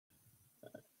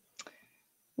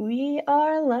We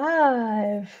are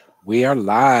live. We are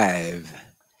live.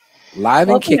 Live and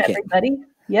Welcome, kicking. everybody.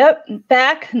 Yep,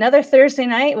 back another Thursday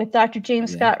night with Dr.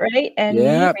 James Scott Wright and me,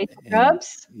 Rachel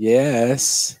Grubbs.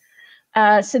 Yes.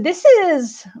 So this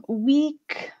is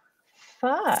week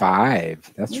 5.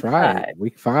 That's week right. 5.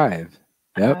 Week 5.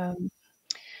 Yep.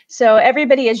 So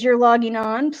everybody, as you're logging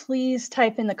on, please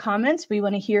type in the comments. We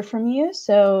want to hear from you.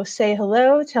 So say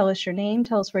hello, tell us your name,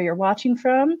 tell us where you're watching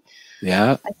from.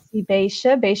 Yeah. I see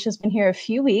Baisha. Baisha's been here a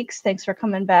few weeks. Thanks for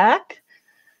coming back.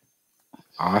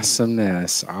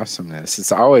 Awesomeness.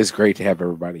 It's always great to have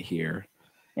everybody here.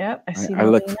 Yep. I see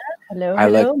Melina.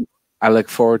 Hello. I look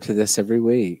forward to this every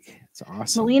week. It's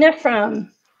awesome. Melina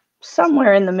from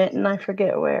somewhere in the mitten. I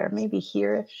forget where. Maybe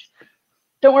here-ish.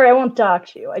 Don't worry, I won't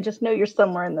dox you. I just know you're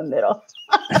somewhere in the middle.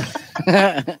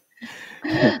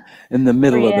 In the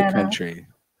middle of the country.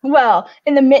 Well,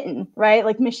 in the mitten, right?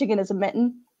 Like Michigan is a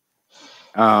mitten.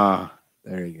 There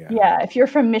you go. Yeah, if you're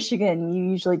from Michigan, you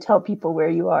usually tell people where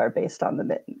you are based on the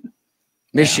mitten.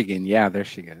 Michigan, yeah, there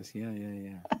she goes.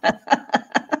 Yeah.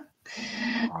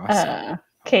 Awesome.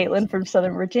 Caitlin from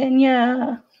Southern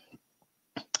Virginia.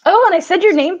 Oh, and I said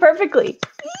your name perfectly.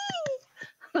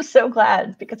 I'm so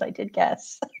glad because I did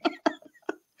guess.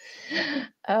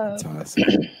 That's awesome.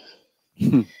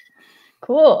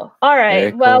 Cool. All right.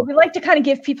 Very well, cool. we like to kind of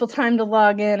give people time to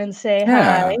log in and say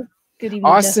hi. Good evening.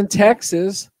 Austin,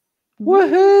 Texas.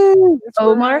 Woohoo!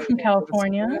 Omar from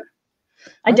California.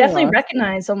 I definitely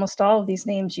recognize almost all of these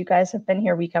names. You guys have been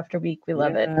here week after week. We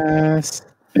love it. Yes.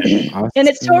 And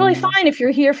it's totally fine if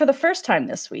you're here for the first time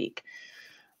this week.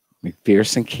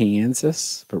 McPherson,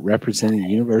 Kansas, but representing the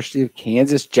University of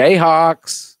Kansas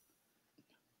Jayhawks.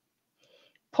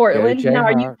 Portland. Now,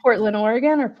 are you Portland,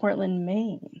 Oregon or Portland,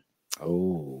 Maine?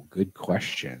 Oh, good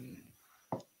question.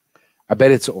 I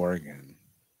bet it's Oregon.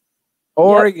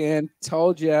 Oregon,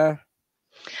 told ya.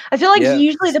 I feel like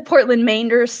usually the Portland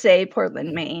Mainers say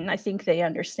Portland, Maine. I think they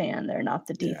understand they're not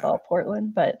the default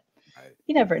Portland, but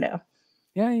you never know.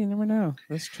 Yeah, you never know.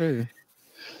 That's true.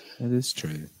 That is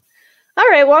true. All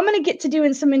right. Well, I'm going to get to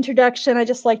doing some introduction. I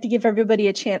just like to give everybody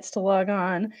a chance to log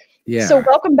on. Yeah. So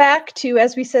welcome back to,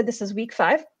 as we said, this is week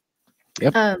 5.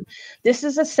 Yep. This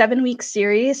is a 7-week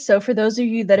series. So for those of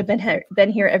you that have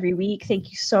been here every week,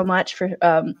 thank you so much for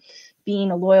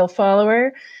being a loyal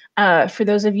follower. For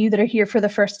those of you that are here for the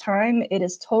first time, it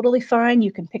is totally fine.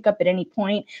 You can pick up at any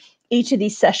point. Each of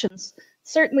these sessions,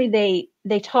 certainly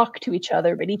they talk to each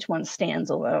other, but each one stands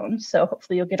alone. So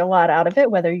hopefully you'll get a lot out of it,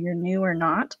 whether you're new or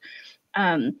not.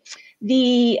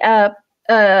 The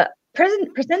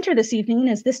presenter this evening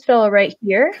is this fellow right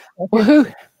here.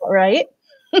 Woohoo! Right.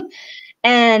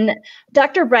 And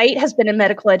Dr. Wright has been in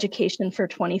medical education for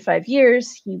 25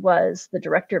 years. He was the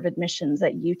director of admissions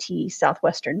at UT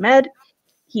Southwestern Med.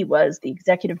 He was the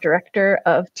executive director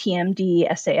of TMD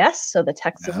SAS, so the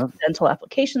Texas Dental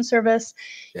Application Service.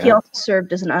 He also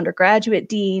served as an undergraduate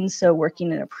dean, so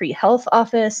working in a pre-health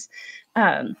office.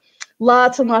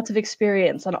 Lots and lots of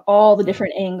experience on all the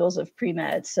different angles of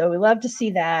pre-med. So we love to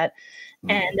see that.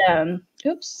 And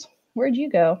oops, where'd you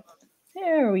go?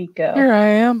 There we go. Here I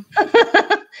am.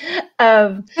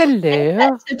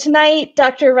 Hello. So tonight,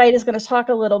 Dr. Wright is going to talk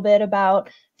a little bit about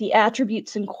the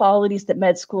attributes and qualities that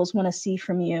med schools want to see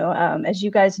from you. As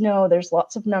you guys know, there's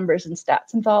lots of numbers and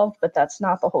stats involved, but that's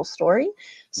not the whole story.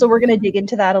 So we're going to dig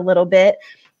into that a little bit.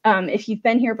 If you've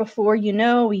been here before, you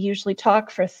know we usually talk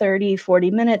for 30,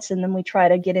 40 minutes, and then we try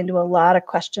to get into a lot of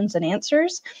questions and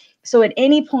answers. So at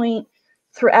any point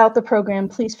throughout the program,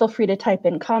 please feel free to type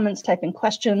in comments, type in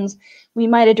questions. We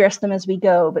might address them as we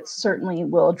go, but certainly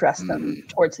we'll address them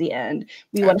towards the end.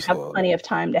 We want to have plenty of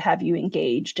time to have you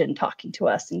engaged and talking to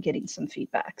us and getting some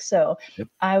feedback. So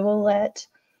I will let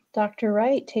Dr.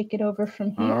 Wright take it over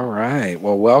from here. All right.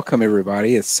 Well, welcome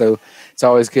everybody. It's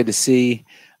always good to see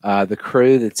the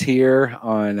crew that's here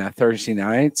on Thursday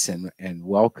nights, and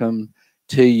welcome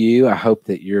to you. I hope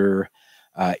that your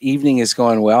evening is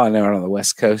going well. I know on the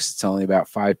West Coast it's only about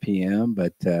 5 p.m.,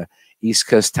 but East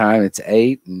Coast time it's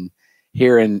 8, and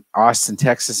here in Austin,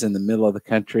 Texas, in the middle of the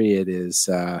country, it is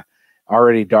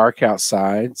already dark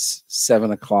outside. It's 7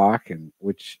 o'clock, and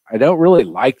which I don't really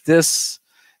like this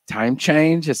time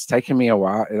change. It's taken me a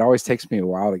while. It always takes me a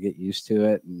while to get used to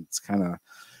it, and it's kind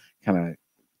of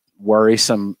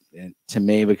worrisome to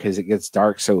me because it gets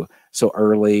dark so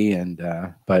early. And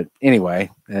but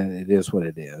anyway, it is what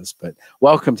it is. But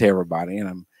welcome to everybody,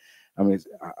 and I'm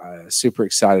super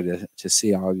excited to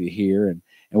see all of you here, and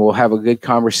we'll have a good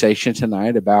conversation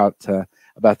tonight about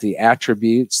the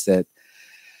attributes that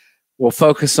we'll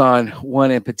focus on.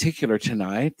 One in particular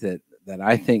tonight that that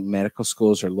I think medical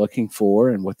schools are looking for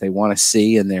and what they want to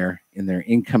see in their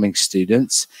incoming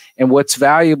students, and what's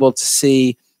valuable to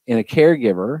see in a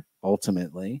caregiver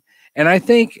ultimately. And I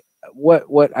think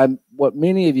what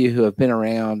many of you who have been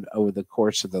around over the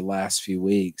course of the last few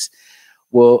weeks,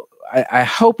 well, I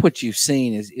hope what you've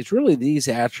seen is really these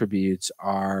attributes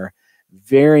are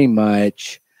very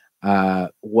much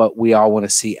what we all want to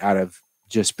see out of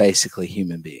just basically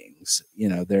human beings. You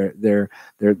know, they're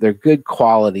good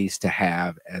qualities to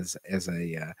have as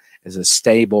a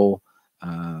stable,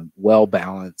 well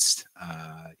balanced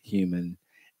human,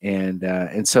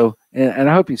 and so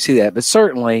I hope you see that. But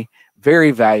certainly,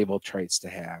 very valuable traits to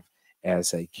have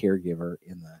as a caregiver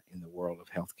in the world of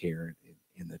healthcare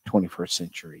in the 21st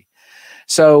century.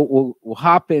 So we'll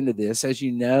hop into this. As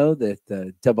you know, that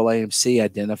the AAMC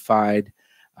identified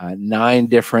 9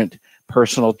 different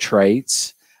personal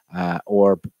traits,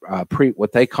 or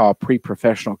what they call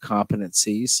pre-professional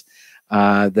competencies,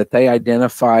 that they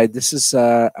identified. This is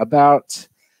about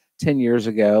 10 years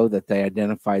ago that they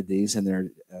identified these, and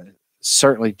they're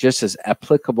certainly just as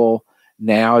applicable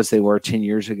now as they were 10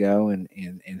 years ago, and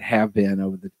have been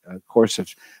over the course of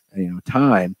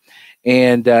time.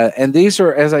 And these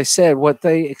are, as I said, what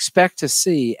they expect to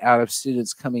see out of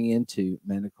students coming into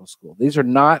medical school. These are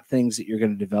not things that you're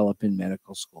going to develop in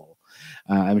medical school.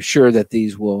 I'm sure that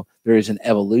there is an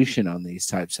evolution on these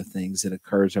types of things that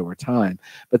occurs over time,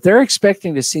 but they're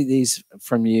expecting to see these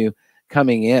from you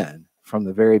coming in from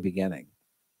the very beginning.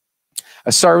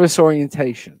 A service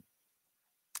orientation,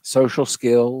 social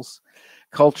skills,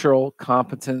 cultural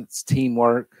competence,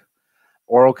 teamwork,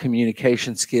 oral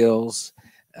communication skills,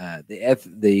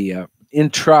 the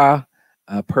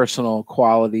intra-personal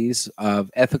qualities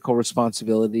of ethical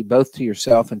responsibility, both to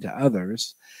yourself and to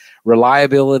others,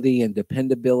 reliability and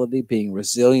dependability, being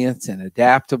resilient and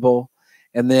adaptable.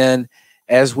 And then,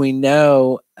 as we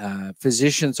know,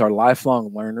 physicians are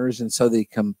lifelong learners, and so the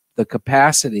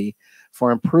capacity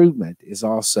for improvement is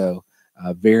also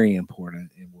very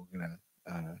important, and we're going to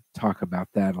talk about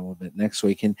that a little bit next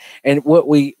week. And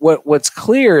what's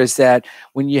clear is that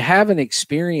when you have an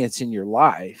experience in your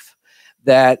life,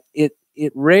 that it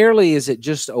rarely is it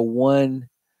just a one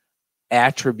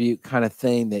attribute kind of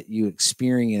thing that you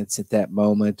experience at that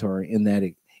moment or in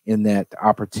that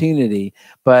opportunity,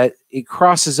 but it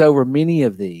crosses over many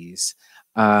of these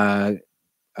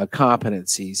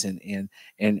competencies,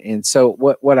 and so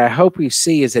what I hope we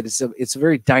see is that it's a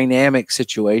very dynamic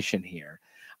situation here,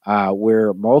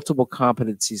 where multiple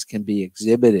competencies can be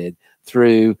exhibited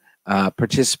through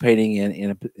participating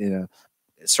in a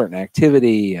certain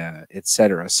activity,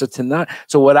 etc.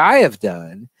 So what I have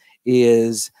done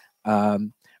is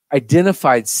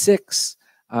identified 6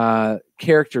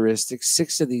 characteristics,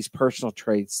 6 of these personal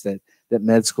traits that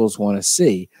med schools want to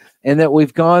see, and that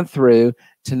we've gone through.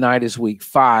 Tonight is week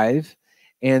 5.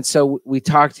 And so we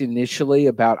talked initially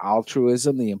about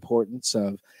altruism, the importance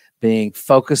of being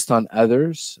focused on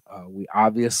others. We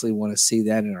obviously want to see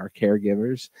that in our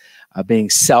caregivers.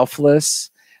 Being selfless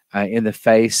in the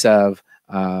face of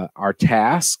our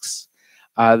tasks.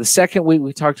 The second week,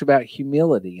 we talked about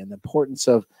humility and the importance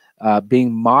of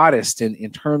being modest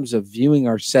in terms of viewing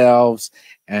ourselves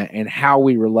and how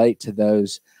we relate to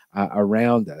those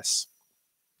around us.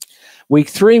 Week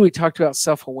 3, we talked about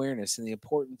self-awareness and the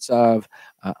importance of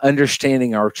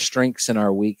understanding our strengths and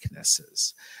our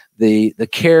weaknesses, the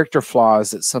character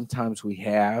flaws that sometimes we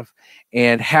have,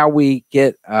 and how we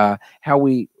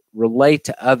relate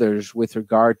to others with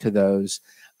regard to those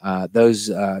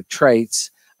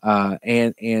traits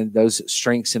and those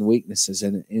strengths and weaknesses.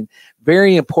 And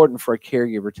very important for a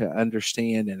caregiver to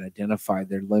understand and identify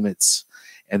their limits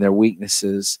and their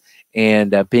weaknesses,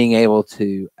 and being able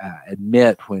to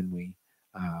admit when we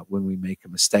make a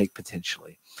mistake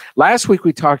potentially. Last week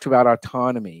we talked about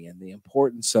autonomy and the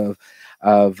importance of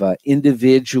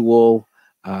individual,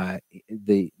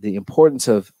 the importance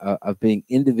of being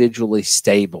individually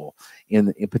stable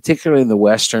in particularly in the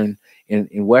Western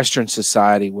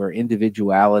society, where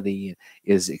individuality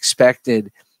is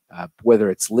expected, whether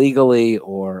it's legally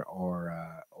or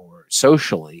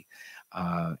socially,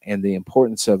 and the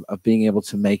importance of being able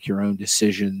to make your own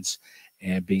decisions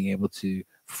and being able to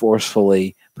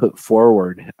forcefully put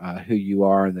forward who you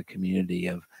are in the community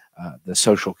of the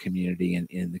social community, and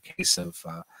in the case of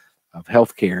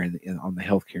healthcare and on the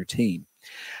healthcare team.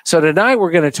 So tonight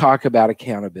we're going to talk about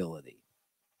accountability.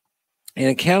 And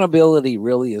accountability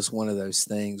really is one of those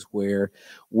things where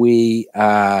we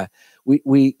often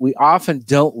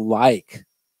don't like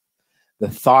the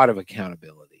thought of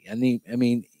accountability. I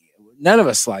mean, none of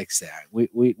us likes that. We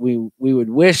would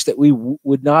wish that we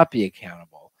would not be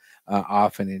accountable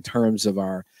often in terms of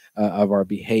our of our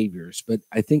behaviors. But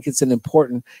I think it's an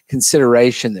important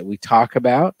consideration that we talk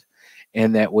about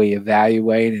and that we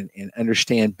evaluate and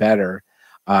understand better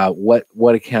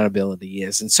what accountability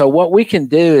is. And so what we can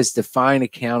do is define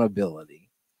accountability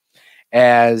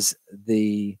as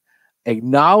the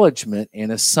acknowledgement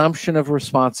and assumption of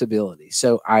responsibility.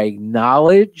 So I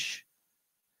acknowledge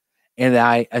and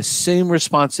I assume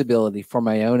responsibility for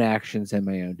my own actions and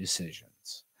my own decisions.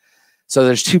 So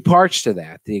there's two parts to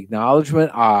that: the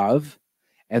acknowledgement of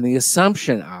and the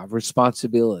assumption of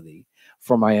responsibility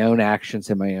for my own actions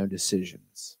and my own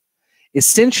decisions.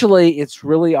 Essentially, it's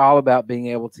really all about being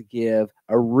able to give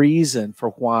a reason for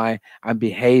why I'm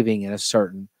behaving in a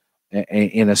certain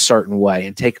way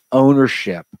and take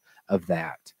ownership of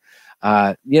that.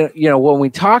 You know, when we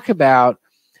talk about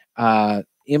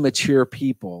immature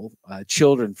people,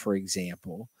 children, for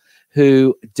example,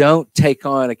 who don't take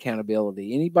on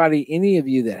accountability. Any of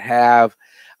you that have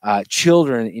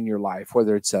children in your life,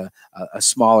 whether it's a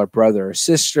smaller brother or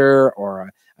sister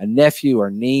or a nephew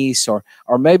or niece, or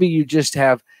maybe you just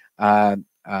have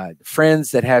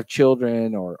friends that have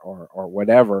children or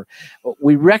whatever,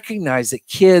 we recognize that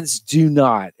kids do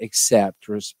not accept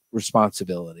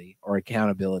responsibility or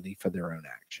accountability for their own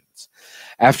actions.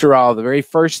 After all, the very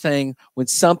first thing when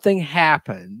something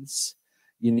happens,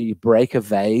 you know, you break a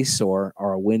vase or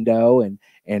a window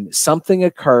and something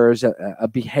occurs, a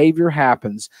behavior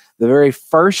happens, the very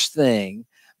first thing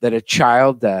that a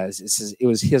child does is it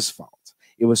was his fault.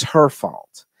 It was her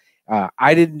fault.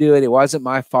 I didn't do it. It wasn't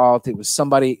my fault. It was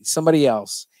somebody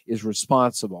else is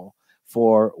responsible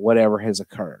for whatever has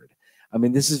occurred. I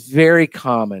mean, this is very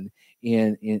common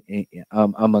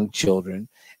among children,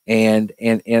 and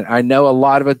I know a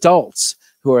lot of adults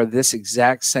who are this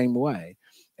exact same way,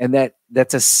 and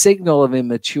that's a signal of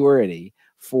immaturity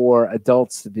for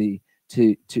adults to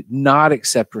not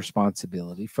accept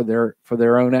responsibility for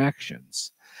their own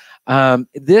actions.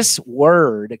 This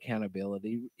word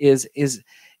accountability is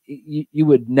you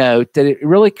would note that it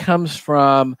really comes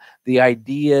from the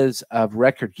ideas of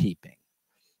record keeping,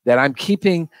 that I'm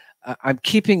keeping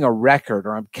a record,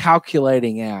 or I'm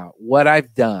calculating out what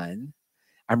I've done.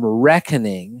 I'm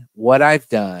reckoning what I've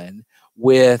done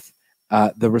with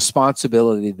the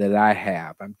responsibility that I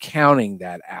have. I'm counting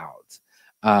that out,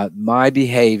 my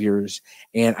behaviors,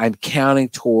 and I'm counting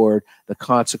toward the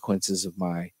consequences of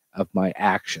my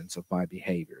actions, of my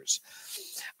behaviors.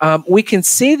 We can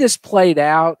see this played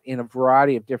out in a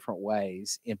variety of different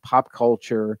ways in pop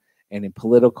culture and in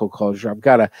political culture. I've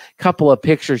got a couple of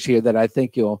pictures here that I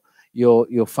think you'll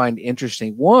find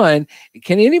interesting. One,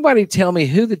 can anybody tell me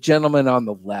who the gentleman on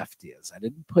the left is? I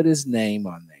didn't put his name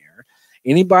on there.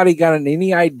 Anybody got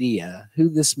any idea who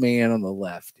this man on the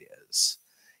left is?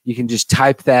 You can just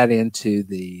type that into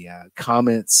the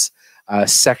comments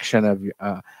section of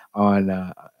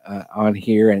on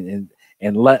here and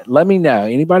let me know.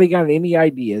 Anybody got any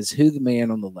ideas who the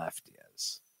man on the left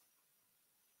is?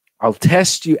 I'll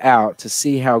test you out to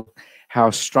see how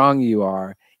strong you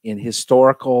are in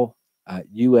historical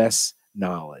U.S.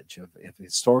 knowledge of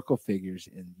historical figures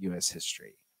in U.S.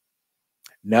 history.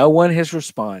 No one has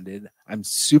responded. I'm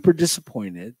super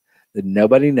disappointed that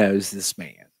nobody knows this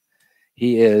man.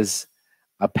 He is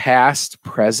a past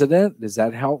president. Is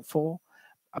that helpful?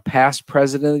 A past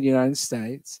president of the United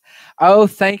States. Oh,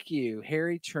 thank you,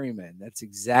 Harry Truman. That's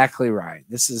exactly right.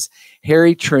 This is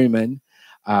Harry Truman,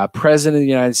 president of the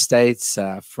United States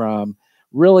from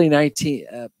really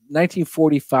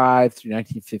 1945 through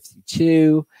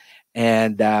 1952,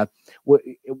 and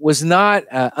was not,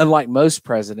 unlike most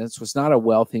presidents, was not a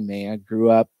wealthy man. Grew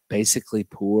up basically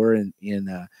poor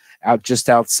just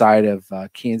outside of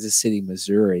Kansas City,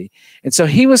 Missouri. And so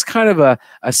he was kind of a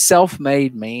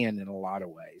self-made man in a lot of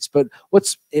ways. But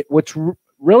what's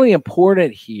really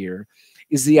important here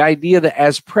is the idea that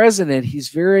as president, he's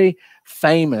very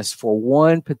famous for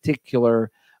one particular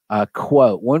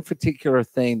quote, one particular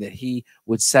thing that he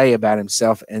would say about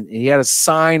himself. And he had a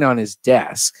sign on his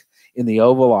desk in the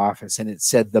Oval Office, and it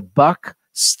said, "The buck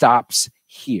stops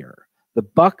here. The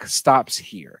buck stops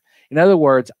here." In other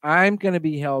words, I'm going to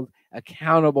be held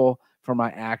accountable for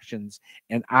my actions,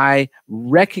 and I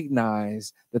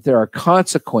recognize that there are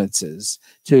consequences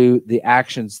to the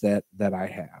actions that I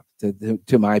have,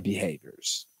 to my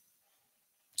behaviors.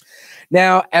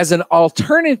 Now, as an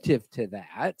alternative to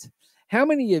that, how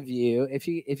many of you, if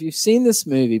you've seen this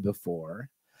movie before,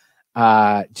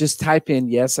 just type in,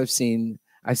 yes, I've seen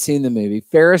the movie,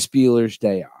 Ferris Bueller's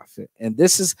Day Off. And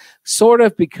this has sort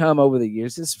of become over the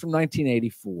years, this is from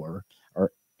 1984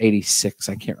 or 86,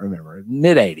 I can't remember,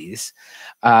 mid-80s.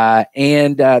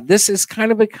 And this has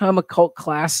kind of become a cult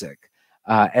classic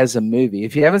as a movie.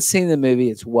 If you haven't seen the movie,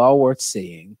 it's well worth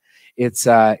seeing. It's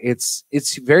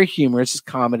very humorous. It's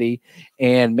comedy,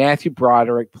 and Matthew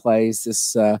Broderick plays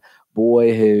this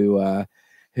boy who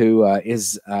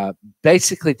is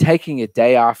basically taking a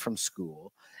day off from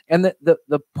school. And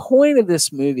the point of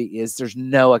this movie is there's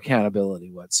no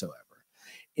accountability whatsoever.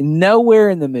 And nowhere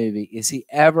in the movie is he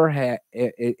ever held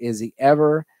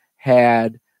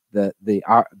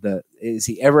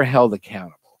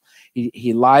accountable.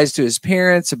 He lies to his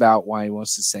parents about why he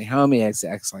wants to stay home. He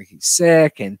acts like he's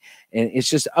sick, and it's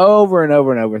just over and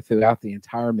over and over throughout the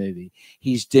entire movie.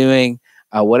 He's doing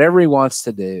whatever he wants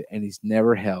to do, and he's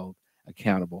never held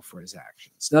accountable for his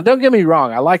actions. Now, don't get me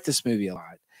wrong. I like this movie a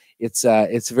lot.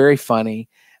 It's very funny.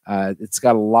 It's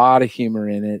got a lot of humor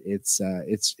in it. It's a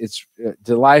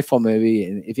delightful movie,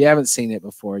 and if you haven't seen it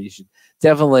before, you should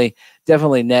definitely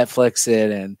Netflix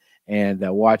it and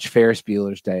watch Ferris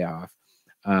Bueller's Day Off.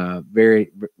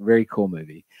 Very, very cool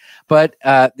movie. But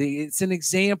it's an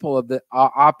example of the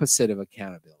opposite of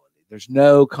accountability. There's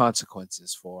no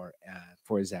consequences for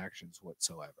his actions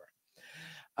whatsoever.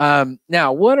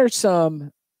 Now, what are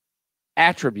some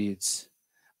attributes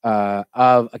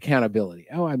of accountability?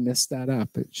 Oh, I messed that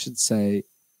up. It should say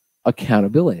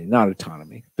accountability, not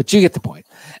autonomy. But you get the point.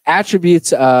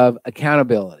 Attributes of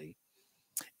accountability.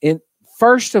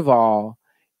 First of all,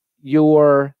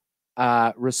 you're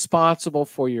responsible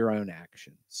for your own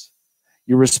actions.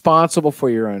 You're responsible for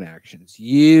your own actions.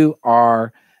 You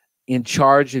are in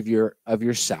charge of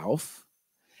yourself,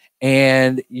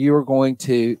 and you're going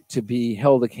to be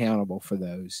held accountable for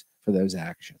those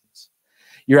actions.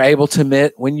 You're able to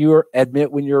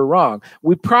admit when you're wrong.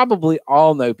 We probably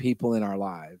all know people in our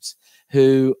lives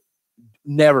who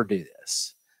never do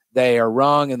this. They are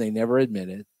wrong and they never admit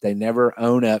it. They never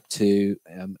own up to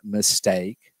a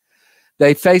mistake.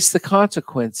 They face the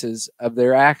consequences of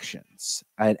their actions,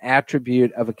 an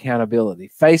attribute of accountability,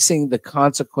 facing the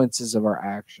consequences of our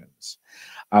actions.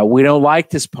 We don't like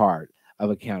this part of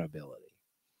accountability.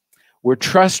 We're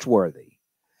trustworthy,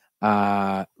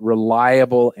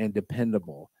 reliable, and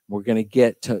dependable. We're going to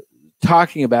get to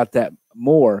talking about that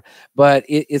more, but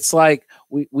it's like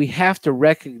we have to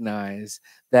recognize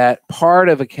that part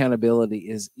of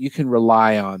accountability is you can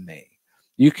rely on me.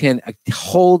 You can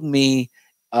hold me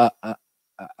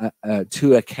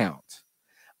to account.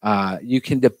 You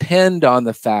can depend on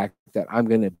the fact that I'm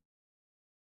going to.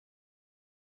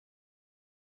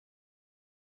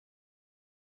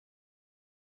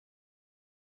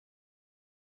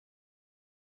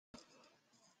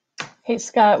 Hey,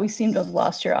 Scott, we seem to have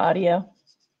lost your audio.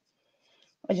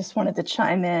 I just wanted to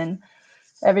chime in.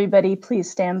 Everybody, please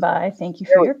stand by. Thank you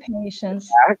for your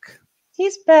patience. Back.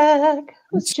 He's back. It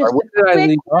was just a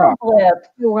quick little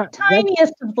blip.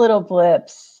 Tiniest of little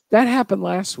blips. That happened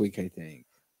last week, I think.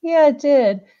 Yeah, it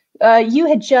did. You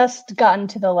had just gotten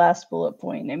to the last bullet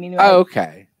point. I mean,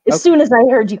 okay. As soon as I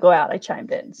heard you go out, I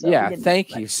chimed in. So yeah,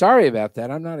 thank you. Sorry about that.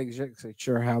 I'm not exactly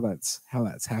sure how that's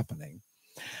happening.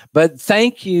 But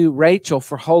thank you, Rachel,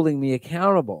 for holding me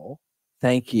accountable.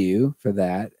 Thank you for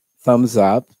that. Thumbs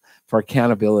up for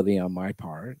accountability on my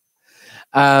part.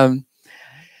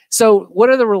 So what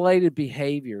are the related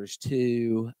behaviors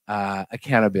to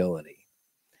accountability?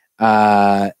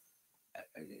 A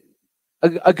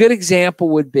good example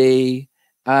would be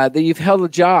that you've held a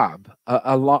job,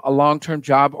 a long-term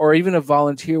job, or even a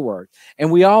volunteer work. And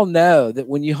we all know that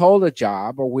when you hold a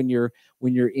job, or when you're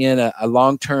in a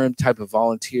long-term type of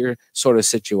volunteer sort of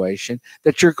situation,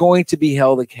 that you're going to be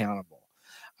held accountable.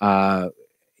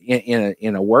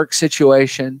 In a work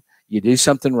situation, you do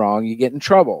something wrong, you get in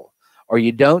trouble, or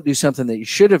you don't do something that you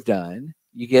should have done,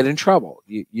 you get in trouble.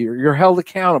 You're held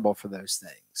accountable for those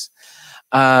things.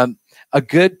 A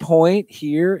good point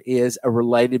here is a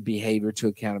related behavior to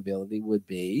accountability would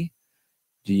be,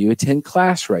 do you attend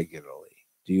class regularly?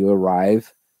 Do you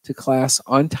arrive to class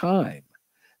on time?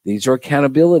 These are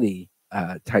accountability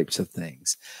types of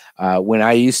things. When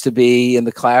I used to be in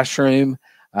the classroom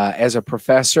as a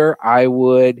professor, I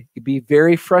would be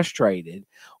very frustrated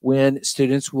when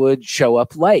students would show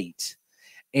up late.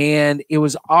 And it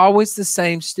was always the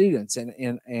same students.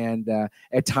 And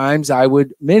at times I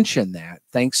would mention that.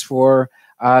 Thanks for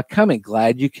coming.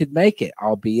 Glad you could make it,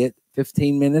 albeit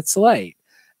 15 minutes late,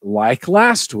 like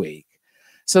last week.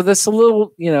 So that's a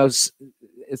little, it's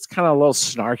kind of a little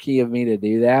snarky of me to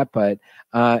do that. But,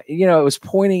 it was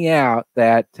pointing out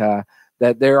that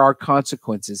that there are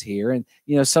consequences here. And,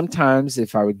 sometimes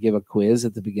if I would give a quiz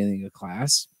at the beginning of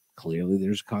class, clearly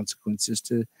there's consequences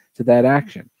to that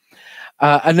action.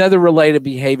 Another related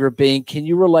behavior being, can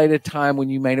you relate a time when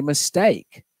you made a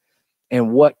mistake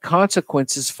and what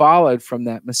consequences followed from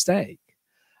that mistake?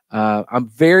 I'm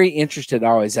very interested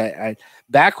always.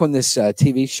 back when this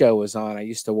TV show was on, I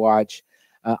used to watch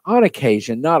on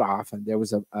occasion, not often. There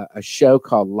was a show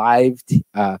called Live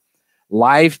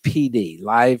PD.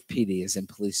 Live PD is in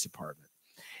police department.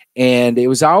 And it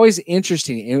was always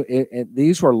interesting.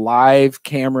 These were live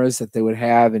cameras that they would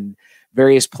have in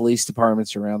various police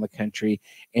departments around the country.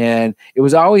 And it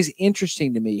was always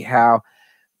interesting to me how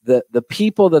the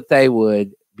people that they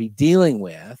would be dealing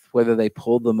with, whether they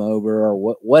pulled them over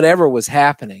or whatever was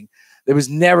happening, it was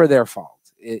never their fault.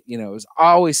 It was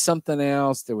always something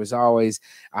else. There was always,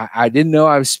 I didn't know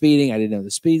I was speeding. I didn't know the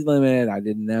speed limit. I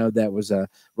didn't know that was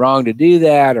wrong to do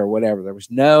that or whatever. There was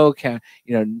no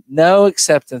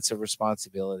acceptance of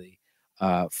responsibility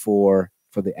for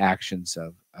the actions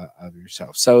of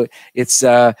yourself. So it's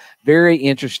very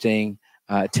interesting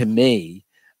to me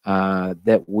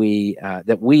that we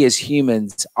as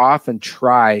humans often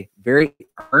try very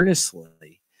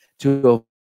earnestly to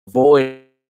avoid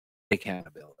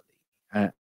accountability.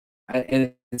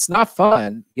 And it's not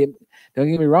fun. Don't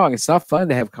get me wrong. It's not fun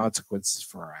to have consequences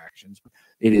for our actions.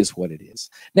 It is what it is.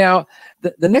 Now,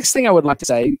 the next thing I would like to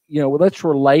say, let's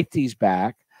relate these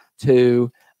back to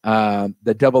the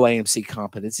AAMC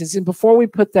competencies. And before we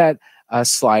put that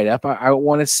slide up, I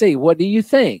want to see, what do you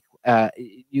think,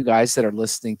 you guys that are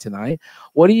listening tonight?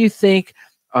 What do you think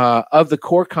of the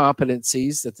core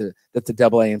competencies that the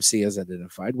AAMC has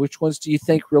identified? Which ones do you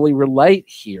think really relate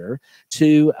here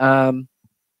to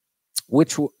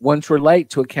which ones relate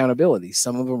to accountability?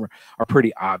 Some of them are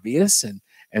pretty obvious,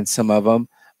 and some of them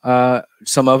are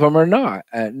not,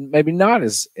 maybe not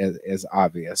as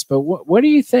obvious. But what do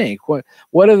you think?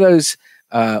 What are those?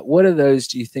 What of those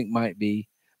do you think might be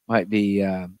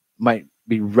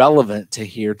relevant to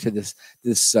here to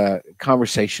this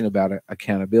conversation about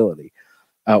accountability?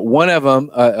 One of them,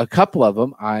 a couple of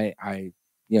them, I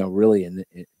really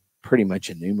pretty much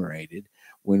enumerated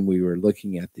when we were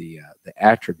looking at the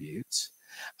attributes.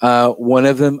 One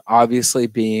of them obviously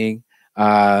being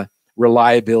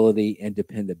reliability and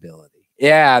dependability.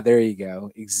 Yeah, there you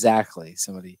go. Exactly.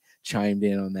 Somebody chimed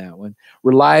in on that one.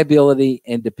 Reliability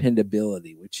and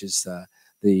dependability, which is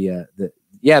the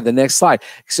next slide.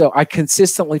 So I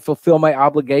consistently fulfill my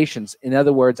obligations. In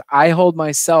other words, I hold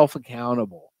myself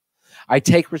accountable. I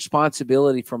take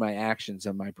responsibility for my actions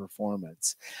and my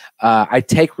performance. I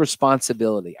take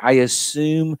responsibility. I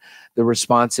assume the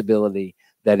responsibility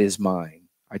that is mine.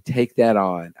 I take that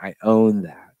on. I own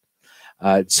that.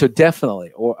 So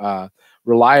definitely,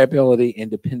 reliability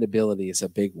and dependability is a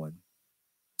big one.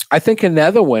 I think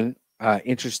another one,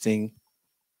 interesting,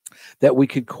 that we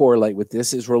could correlate with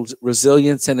this is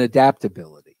resilience and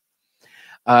adaptability.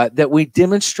 That we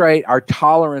demonstrate our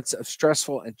tolerance of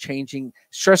stressful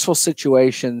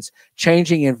situations,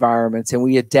 changing environments, and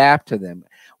we adapt to them.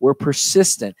 We're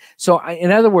persistent. So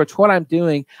in other words, what I'm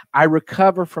doing, I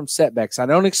recover from setbacks. I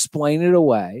don't explain it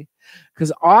away,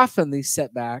 because often these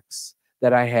setbacks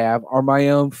that I have are my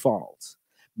own fault.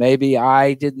 Maybe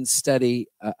I didn't study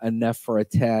enough for a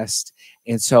test,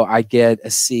 and so I get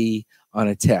a C on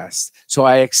a test. So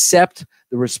I accept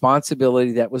the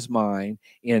responsibility that was mine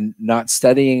in not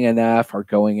studying enough or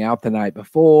going out the night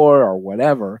before or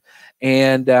whatever,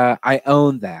 and I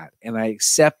own that, and I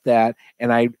accept that,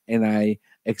 and I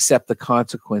accept the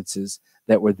consequences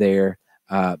that were there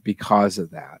because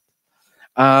of that.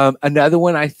 Another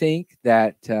one I think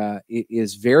that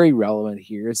is very relevant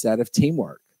here is that of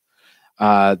teamwork.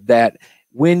 That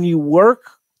when you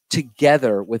work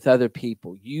together with other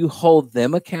people, you hold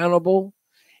them accountable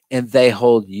and they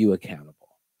hold you accountable.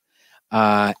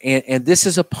 And this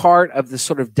is a part of the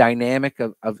sort of dynamic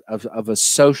of a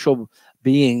social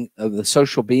being, of the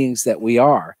social beings that we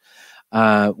are.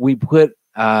 We put,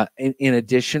 in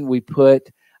addition, we put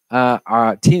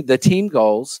the team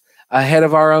goals ahead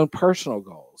of our own personal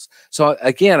goals. So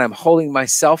again, I'm holding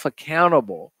myself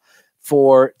accountable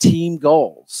for team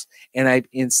goals. And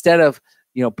instead of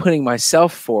putting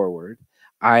myself forward,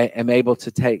 I am able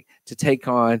to take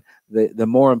on the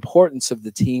more importance of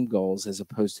the team goals as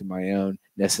opposed to my own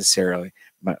necessarily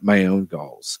my own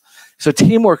goals. So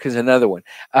teamwork is another one.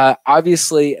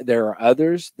 Obviously, there are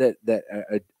others that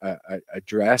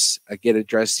get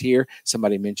addressed here.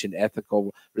 Somebody mentioned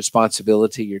ethical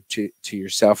responsibility to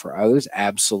yourself or others.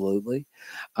 Absolutely.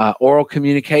 Oral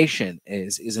communication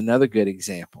is another good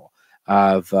example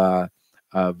of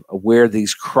where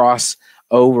these cross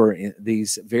over in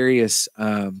these various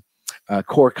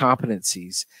core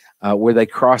competencies, where they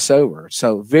cross over.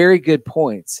 So very good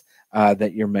points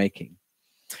that you're making.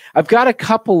 I've got a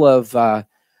couple of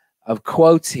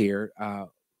quotes here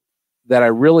that I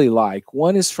really like.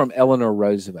 One is from Eleanor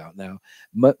Roosevelt. Now,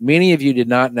 many of you did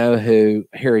not know who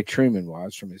Harry Truman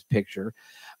was from his picture.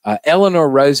 Eleanor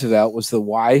Roosevelt was the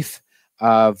wife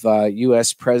of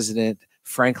U.S. President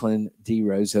Franklin D.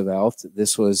 Roosevelt.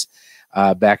 This was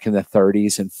back in the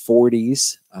 30s and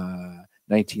 40s,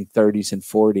 1930s and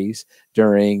 40s,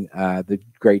 during the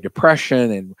Great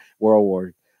Depression and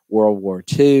World War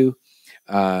II.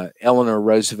 Eleanor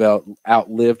Roosevelt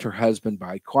outlived her husband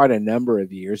by quite a number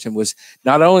of years and was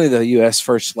not only the U.S.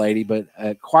 First Lady, but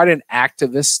quite an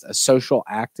activist, a social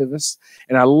activist.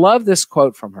 And I love this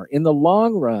quote from her. In the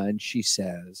long run, she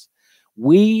says,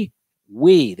 we,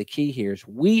 the key here is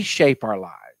we shape our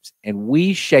lives and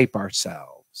we shape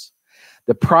ourselves.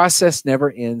 The process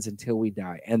never ends until we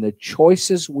die. And the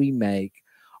choices we make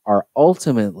are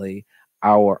ultimately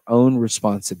our own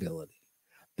responsibility.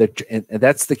 And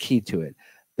that's the key to it.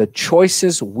 The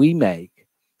choices we make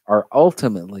are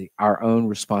ultimately our own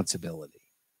responsibility.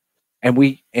 And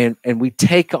we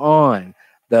take on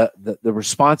the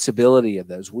responsibility of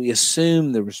those. We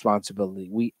assume the responsibility.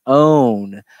 We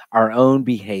own our own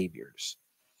behaviors.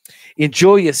 In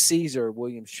Julius Caesar,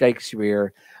 William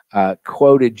Shakespeare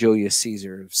quoted Julius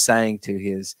Caesar saying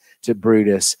to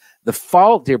Brutus, "The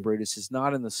fault, dear Brutus, is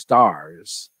not in the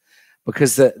stars,"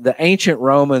 because the ancient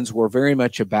Romans were very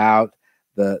much about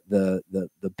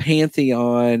the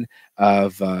pantheon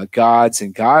of gods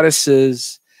and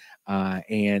goddesses,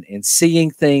 and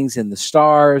seeing things in the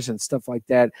stars and stuff like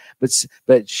that.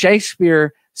 But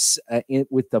Shakespeare,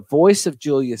 with the voice of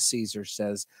Julius Caesar,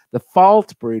 says the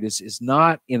fault, Brutus, is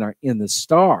not in the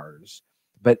stars,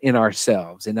 but in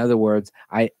ourselves. In other words,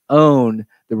 I own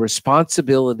the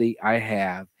responsibility I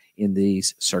have in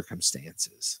these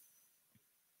circumstances.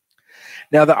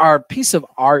 Now, our piece of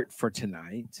art for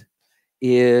tonight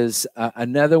is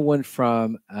another one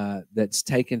from that's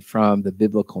taken from the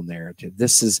biblical narrative.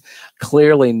 This is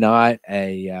clearly not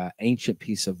a ancient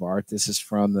piece of art. This is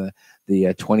from the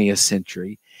 20th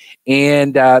century,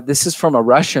 and this is from a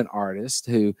Russian artist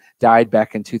who died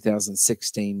back in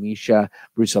 2016, Misha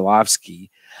Brusilovsky.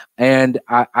 And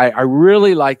I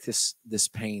really like this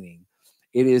painting.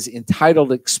 It is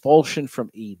entitled "Expulsion from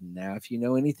Eden." Now, if you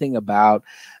know anything about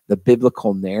the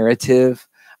biblical narrative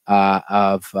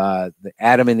of the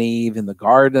Adam and Eve in the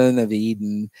Garden of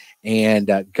Eden,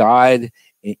 and God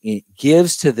it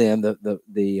gives to them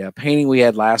the painting we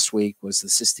had last week was the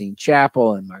Sistine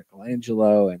Chapel and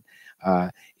Michelangelo, and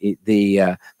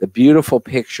the beautiful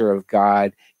picture of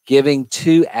God giving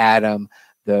to Adam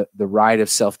the right of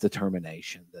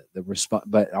self-determination,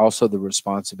 but also the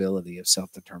responsibility of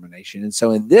self-determination. And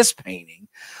so in this painting,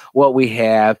 what we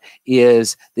have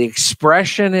is the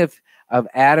expression of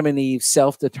Adam and Eve's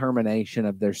self-determination,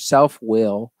 of their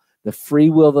self-will. The free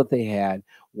will that they had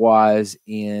was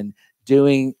in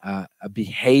doing a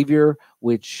behavior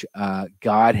which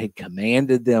God had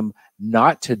commanded them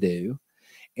not to do.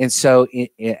 And so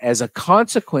as a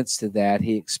consequence to that,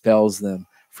 he expels them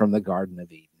from the Garden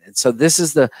of Eden. And so this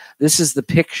is the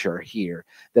picture here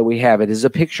that we have. It is a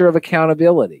picture of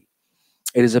accountability.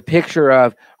 It is a picture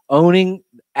of owning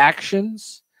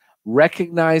actions,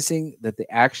 recognizing that the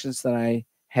actions that I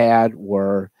had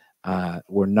were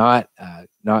not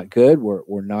good,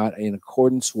 were not in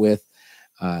accordance with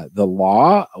the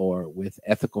law or with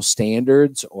ethical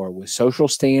standards or with social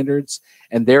standards,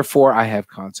 and therefore I have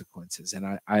consequences.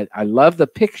 And I love the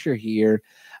picture here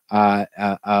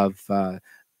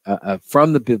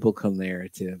from the biblical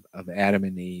narrative of Adam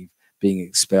and Eve being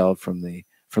expelled from the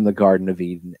Garden of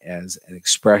Eden as an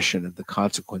expression of the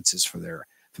consequences for their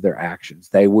actions.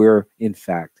 They were, in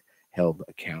fact, held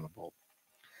accountable.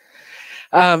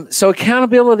 So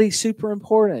accountability is super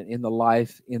important in the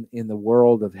life, in the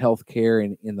world of healthcare,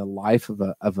 and in the life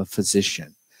of a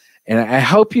physician. And I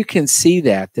hope you can see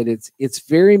that it's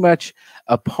very much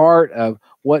a part of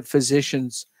what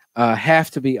physicians have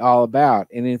to be all about.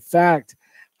 And in fact,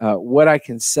 what I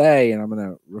can say, and I'm going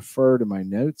to refer to my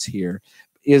notes here,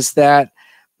 is that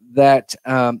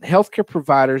healthcare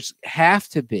providers have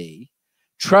to be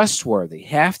trustworthy,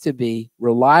 have to be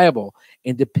reliable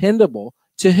and dependable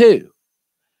to who?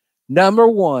 Number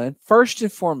one, first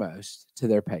and foremost, to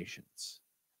their patients.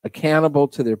 Accountable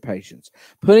to their patients.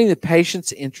 Putting the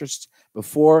patient's interests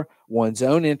before one's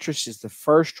own interest is the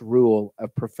first rule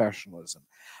of professionalism.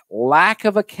 Lack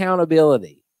of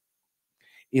accountability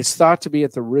is thought to be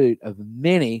at the root of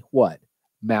many what?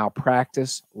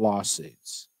 Malpractice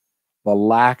lawsuits. The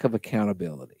lack of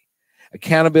accountability.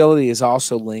 Accountability is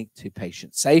also linked to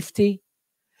patient safety.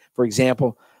 For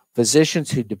example, physicians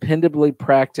who dependably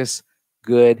practice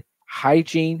good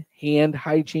hygiene, hand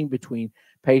hygiene between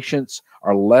patients,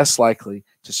 are less likely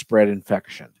to spread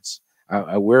infections.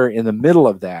 We're in the middle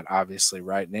of that, obviously,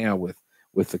 right now with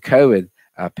the COVID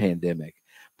pandemic.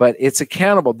 but it's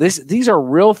accountable. These are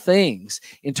real things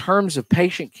in terms of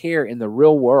patient care in the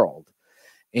real world,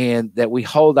 and that we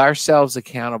hold ourselves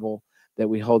accountable, that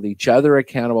we hold each other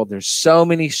accountable. There's so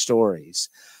many stories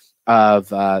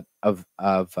of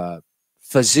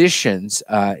physicians.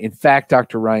 In fact,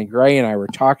 Dr. Ryan Gray and I were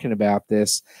talking about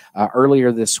this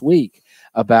earlier this week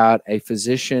about a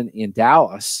physician in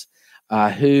Dallas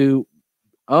who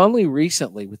only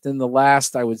recently, within the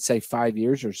last, I would say 5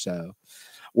 years or so,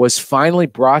 was finally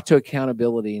brought to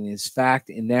accountability and is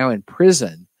now in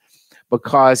prison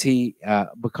because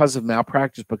because of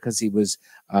malpractice, because he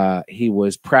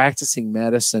was practicing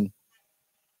medicine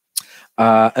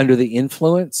under the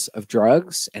influence of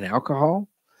drugs and alcohol.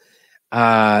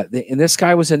 And this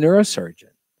guy was a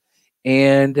neurosurgeon.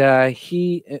 And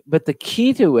but the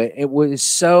key to it was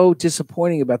so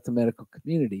disappointing about the medical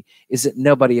community, is that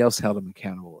nobody else held him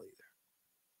accountable either.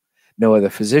 No other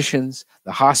physicians,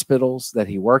 the hospitals that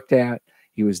he worked at,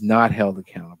 he was not held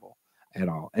accountable at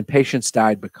all. And patients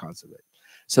died because of it.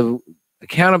 So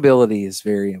accountability is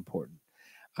very important.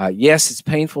 Yes, it's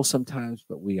painful sometimes,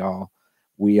 but we all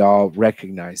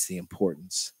recognize the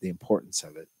importance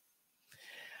of it.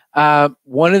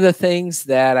 One of the things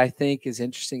that I think is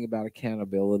interesting about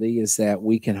accountability is that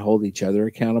we can hold each other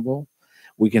accountable,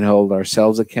 we can hold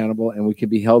ourselves accountable, and we can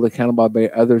be held accountable by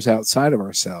others outside of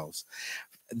ourselves.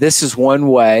 This is one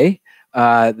way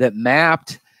that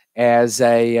MAPT as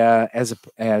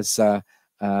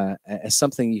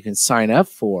something you can sign up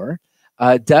for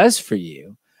does for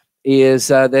you, is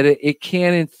that it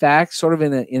can, in fact, sort of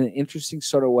in an interesting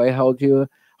sort of way, hold you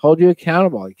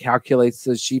accountable. It calculates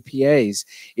those GPAs.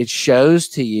 It shows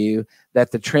to you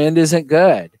that the trend isn't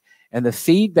good, and the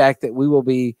feedback that we will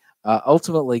be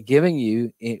ultimately giving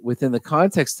you within the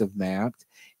context of MAPT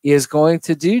is going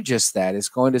to do just that. It's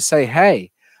going to say, hey,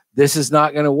 this is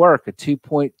not going to work. A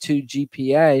 2.2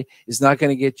 GPA is not going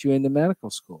to get you into medical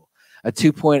school. A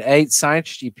 2.8 science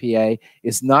GPA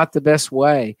is not the best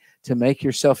way to make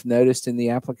yourself noticed in the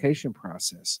application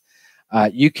process.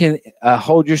 You can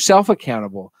hold yourself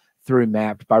accountable through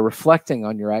MAPT by reflecting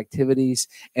on your activities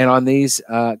and on these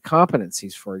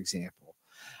competencies, for example.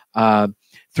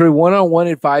 Through one-on-one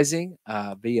advising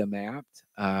via MAPT,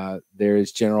 there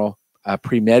is general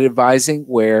pre-med advising,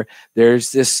 where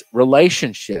there's this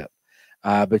relationship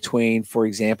between, for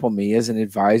example, me as an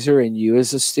advisor and you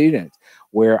as a student,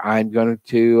 where I'm going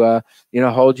to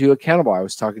hold you accountable. I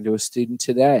was talking to a student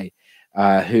today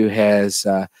who has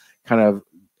kind of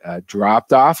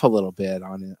dropped off a little bit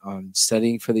on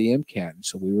studying for the MCAT, and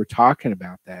so we were talking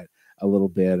about that a little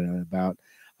bit, and about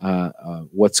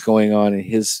what's going on in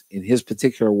his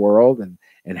particular world,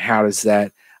 and how does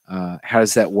that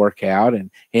work out,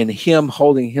 and him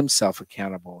holding himself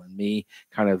accountable, and me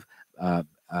kind of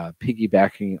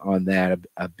piggybacking on that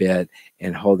a bit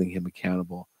and holding him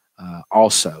accountable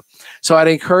also. So I'd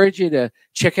encourage you to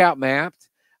check out MAPT,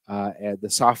 the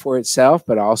software itself,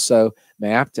 but also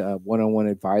MAPT one-on-one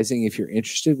advising if you're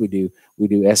interested. We do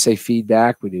essay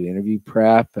feedback, we do interview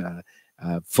prep,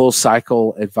 full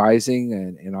cycle advising,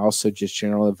 and also just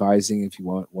general advising if you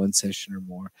want one session or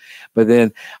more. But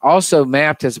then also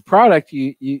MAPT as a product,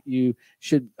 you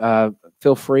should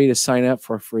feel free to sign up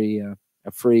for a free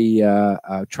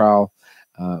trial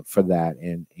for that,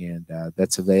 and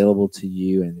that's available to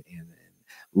you, and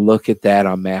look at that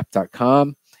on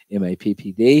mappd.com,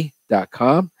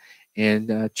 mappd.com,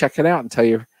 and check it out, and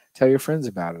tell your friends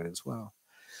about it as well.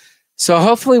 So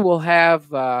hopefully we'll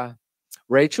have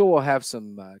Rachel will have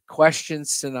some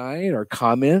questions tonight, or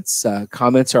comments.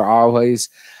 Comments are always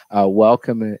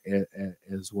welcome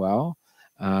as well,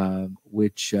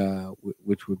 which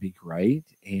would be great,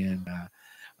 and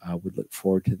would look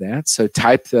forward to that. So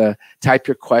type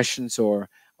your questions or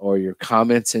your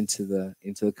comments into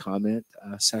the comment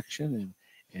section,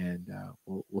 and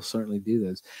we'll certainly do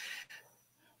those.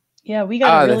 Yeah, we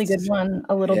got a really good one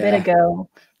a little bit ago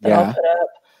that I'll put up,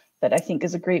 that I think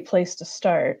is a great place to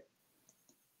start.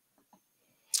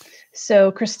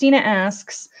 So Christina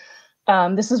asks,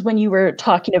 this is when you were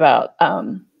talking about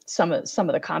some of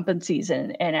the competencies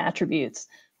and attributes.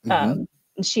 And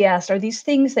she asked, are these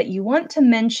things that you want to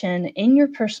mention in your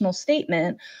personal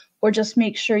statement, or just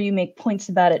make sure you make points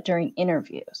about it during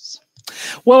interviews?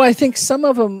 Well, I think some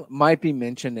of them might be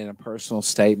mentioned in a personal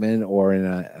statement, or in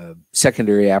a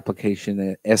secondary application,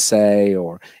 an essay,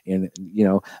 or in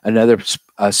another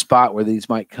spot where these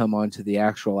might come onto the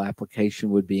actual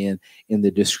application would be in the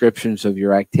descriptions of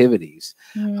your activities.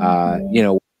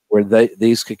 Where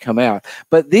these could come out,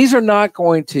 but these are not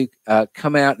going to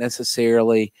come out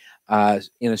necessarily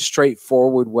in a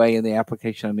straightforward way in the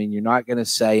application. I mean, you're not going to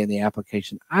say in the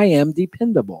application, I am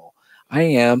dependable. I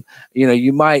am. You know,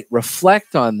 you might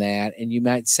reflect on that, and you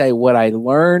might say, what I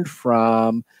learned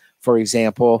from, for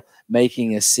example,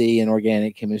 making a C in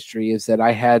organic chemistry is that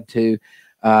I had to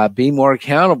be more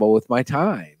accountable with my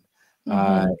time.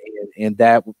 And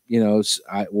that, you know,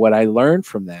 what I learned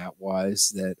from that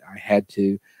was that I had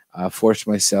to force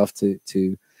myself to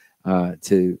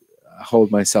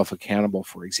hold myself accountable,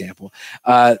 for example.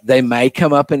 They may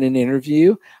come up in an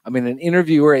interview. I mean, an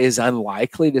interviewer is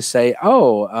unlikely to say,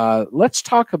 oh, let's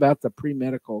talk about the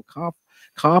pre-medical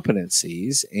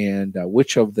competencies and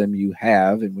which of them you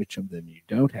have and which of them you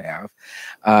don't have.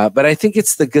 But I think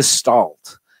it's the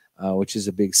gestalt, which is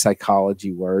a big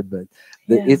psychology word, but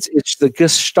it's the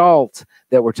gestalt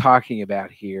that we're talking about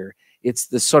here. It's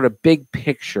the sort of big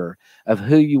picture of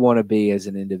who you want to be as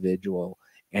an individual,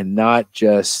 and not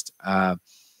just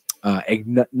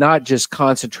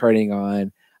concentrating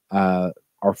on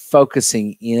or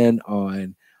focusing in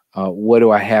on what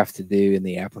do I have to do in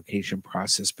the application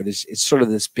process, but it's sort of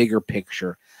this bigger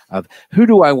picture of who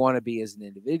do I want to be as an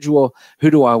individual, who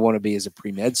do I want to be as a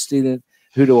pre-med student,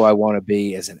 who do I want to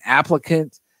be as an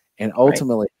applicant, and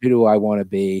ultimately who do I want to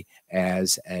be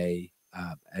as a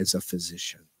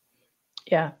physician.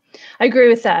 Yeah, I agree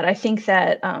with that. I think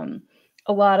that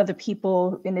a lot of the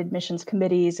people in admissions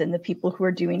committees and the people who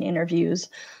are doing interviews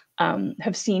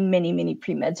have seen many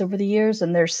pre-meds over the years,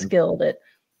 and they're skilled at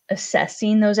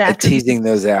assessing those attributes. Teasing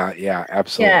those out. Yeah,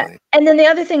 absolutely. Yeah. And then the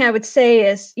other thing I would say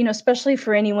is, you know, especially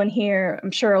for anyone here,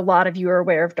 I'm sure a lot of you are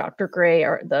aware of Dr. Gray,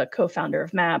 or the co-founder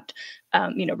of MAPT.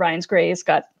 You know, Ryan's Gray has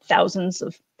got thousands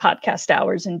of podcast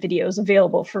hours and videos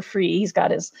available for free. He's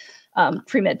got his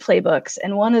pre-med playbooks.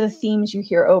 And one of the themes you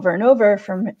hear over and over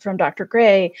from Dr.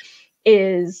 Gray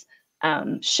is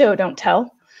show, don't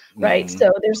tell. Right.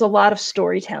 So there's a lot of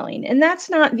storytelling, and that's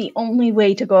not the only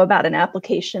way to go about an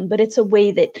application, but it's a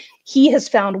way that he has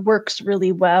found works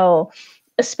really well,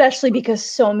 especially because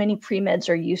so many pre-meds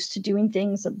are used to doing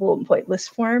things in bullet point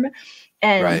list form.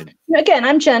 And again,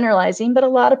 I'm generalizing, but a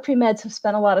lot of pre-meds have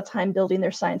spent a lot of time building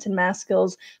their science and math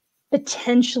skills,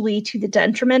 potentially to the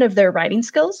detriment of their writing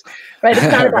skills. Right. It's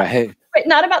not about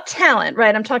not about talent,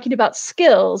 right? I'm talking about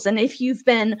skills. And if you've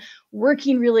been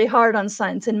working really hard on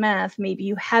science and math, maybe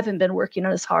you haven't been working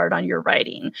as hard on your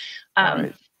writing.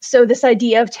 So this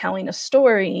idea of telling a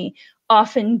story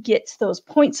often gets those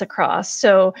points across.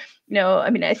 So, you know, I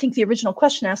mean, I think the original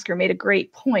question asker made a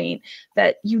great point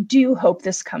that you do hope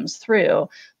this comes through.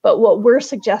 But what we're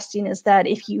suggesting is that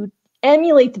if you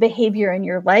emulate the behavior in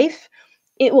your life,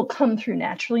 it will come through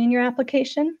naturally in your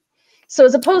application. So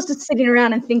as opposed to sitting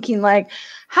around and thinking like,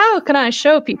 how can I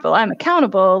show people I'm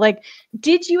accountable? Like,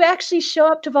 did you actually show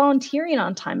up to volunteering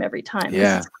on time every time?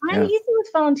 Yeah. It's kind of easy with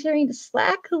volunteering to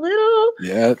slack a little.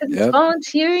 Yeah. Because it's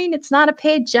volunteering, it's not a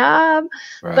paid job.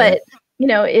 But, you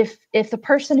know, if the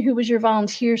person who was your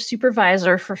volunteer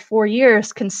supervisor for 4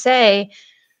 years can say,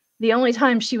 the only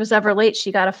time she was ever late,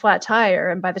 she got a flat tire.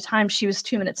 And by the time she was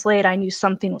 2 minutes late, I knew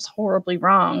something was horribly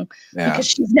wrong because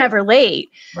she's never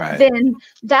late. Then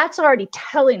that's already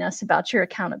telling us about your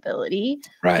accountability.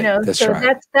 You know,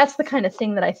 that's the kind of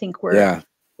thing that I think we're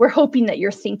hoping that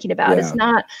you're thinking about. It's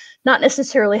not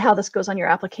necessarily how this goes on your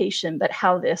application, but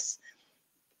how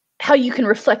you can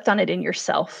reflect on it in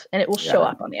yourself, and it will show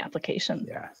up on the application.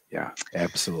 Yeah,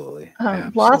 absolutely.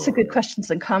 Lots of good questions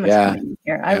and comments coming in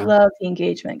here. I love the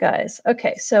engagement, guys.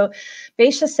 Okay, so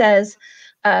Baisha says,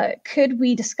 could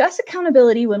we discuss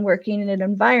accountability when working in an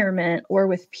environment or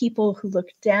with people who look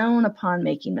down upon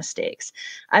making mistakes?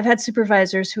 I've had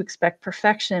supervisors who expect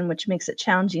perfection, which makes it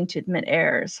challenging to admit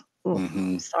errors.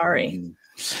 Ooh, sorry.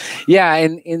 Yeah,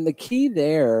 and the key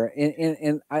there,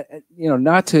 and I, you know,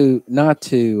 not to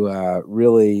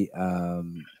really,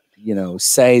 you know,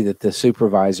 say that the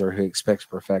supervisor who expects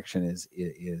perfection is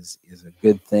a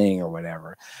good thing or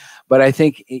whatever, but I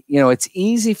think, you know, it's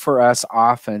easy for us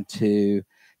often to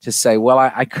say, well,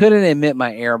 I couldn't admit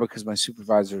my error because my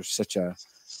supervisor is such a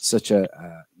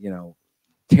you know,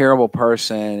 terrible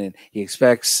person, and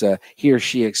he or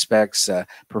she expects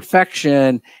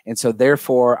perfection, and so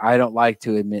therefore I don't like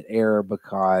to admit error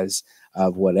because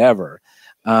of whatever.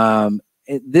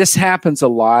 This happens a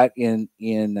lot in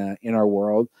our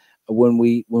world when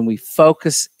we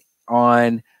focus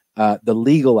on the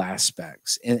legal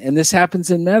aspects, and this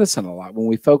happens in medicine a lot when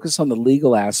we focus on the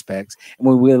legal aspects, and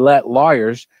when we let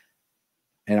lawyers,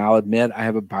 and I'll admit I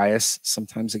have a bias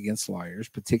sometimes against lawyers,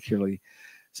 particularly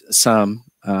some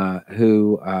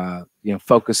who you know,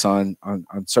 focus on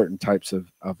certain types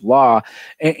of law,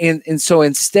 and so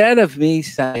instead of me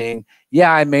saying,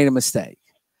 yeah, I made a mistake,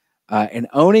 and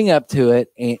owning up to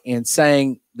it, and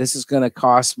saying this is going to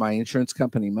cost my insurance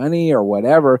company money or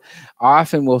whatever,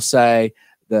 often we'll say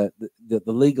the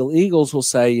legal eagles will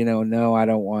say, no, I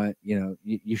don't want,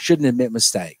 you shouldn't admit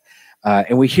mistake.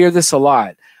 And we hear this a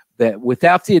lot, that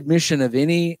without the admission of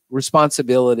any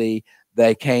responsibility,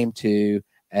 they came to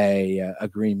a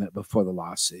agreement before the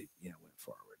lawsuit, went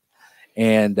forward.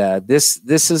 And this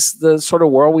is the sort of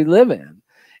world we live in,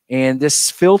 and this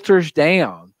filters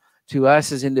down to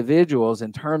us as individuals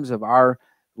in terms of our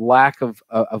lack of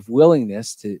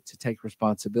willingness to take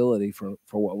responsibility for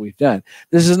what we've done.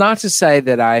 This is not to say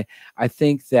that I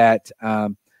think that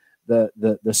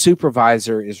the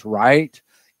supervisor is right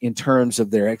in terms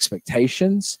of their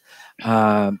expectations,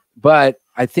 but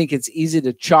I think it's easy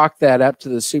to chalk that up to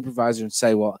the supervisor and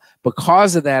say, well,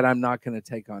 because of that, I'm not going to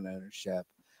take on ownership,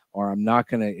 or I'm not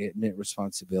going to admit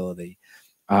responsibility.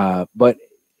 But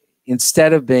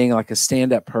instead of being like a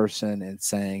stand-up person and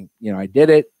saying, I did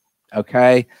it,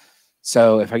 okay,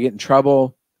 so if I get in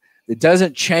trouble, it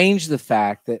doesn't change the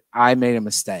fact that I made a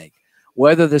mistake.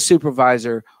 Whether the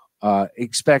supervisor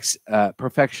expects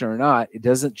perfection or not, it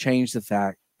doesn't change the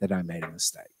fact that I made a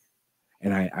mistake.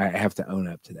 And I have to own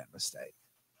up to that mistake.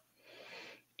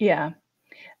 Yeah.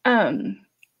 And,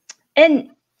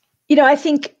 I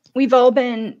think we've all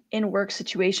been in work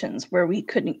situations where we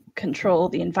couldn't control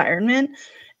the environment.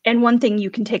 And one thing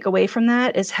you can take away from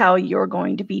that is how you're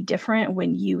going to be different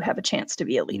when you have a chance to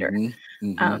be a leader.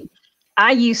 Mm-hmm. Mm-hmm.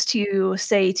 I used to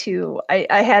say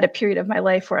I had a period of my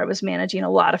life where I was managing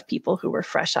a lot of people who were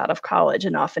fresh out of college,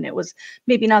 and often it was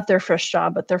maybe not their first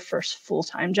job, but their first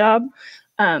full-time job.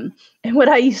 And what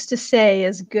I used to say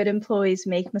is, good employees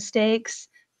make mistakes,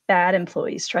 bad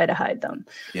employees try to hide them.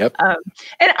 Yep.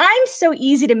 And I'm so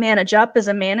easy to manage up as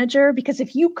a manager, because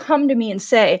if you come to me and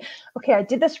say, okay, I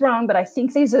did this wrong, but I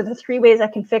think these are the 3 ways I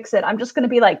can fix it, I'm just going to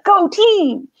be like, go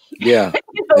team. Yeah.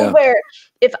 Yeah. Where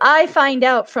if I find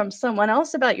out from someone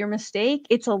else about your mistake,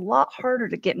 it's a lot harder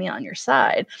to get me on your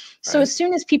side. So Right. as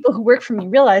soon as people who work for me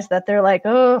realize that, they're like,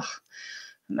 oh,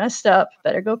 messed up,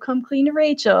 better go come clean to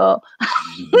Rachel.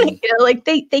 Mm-hmm. Like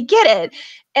they get it.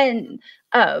 And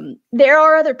there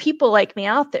are other people like me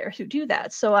out there who do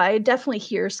that. So I definitely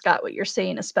hear, Scott, what you're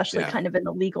saying, especially kind of in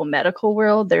the legal medical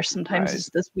world. There's sometimes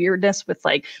this weirdness with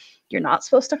like, you're not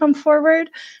supposed to come forward,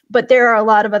 but there are a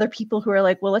lot of other people who are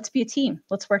like, well, let's be a team.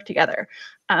 Let's work together.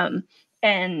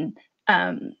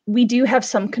 We do have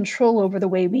some control over the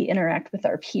way we interact with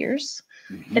our peers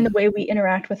and the way we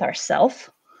interact with ourselves.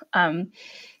 And,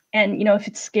 if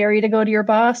it's scary to go to your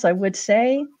boss, I would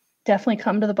say definitely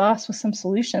come to the boss with some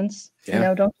solutions.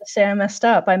 Yeah. Don't just say I messed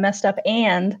up,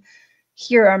 and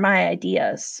here are my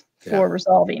ideas for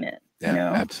resolving it.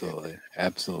 Yeah, absolutely.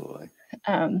 Absolutely.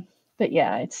 But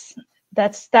yeah,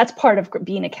 that's part of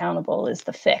being accountable, is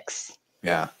the fix.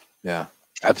 Yeah. Yeah,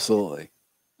 absolutely.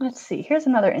 Let's see. Here's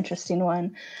another interesting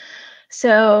one.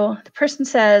 So the person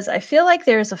says, I feel like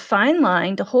there's a fine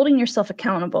line to holding yourself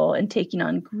accountable and taking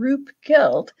on group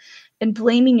guilt and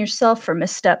blaming yourself for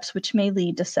missteps, which may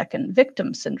lead to second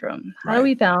victim syndrome. How do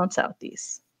we balance out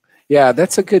these? Yeah,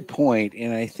 that's a good point.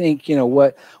 And I think,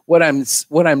 what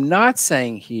I'm not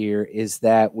saying here is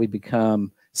that we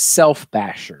become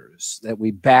self-bashers, that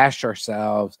we bash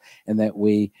ourselves and that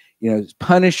we,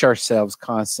 punish ourselves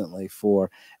constantly for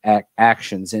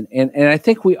actions. And I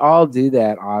think we all do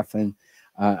that often,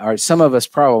 or some of us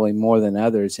probably more than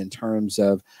others, in terms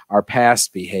of our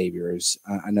past behaviors.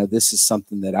 I know this is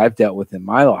something that I've dealt with in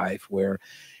my life where,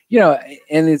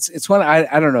 and it's one,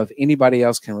 I don't know if anybody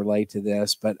else can relate to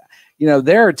this, but,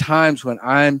 there are times when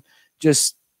I'm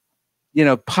just,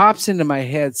 pops into my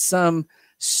head some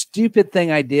stupid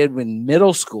thing I did in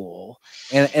middle school.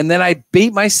 And then I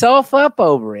beat myself up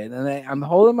over it. And I'm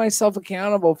holding myself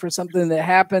accountable for something that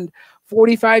happened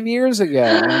 45 years ago.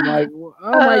 And I'm like,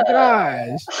 oh my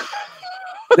gosh.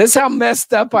 That's how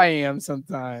messed up I am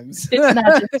sometimes. It's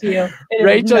not just you.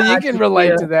 Rachel, you can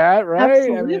relate to that, right?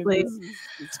 Absolutely. I mean,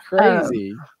 it's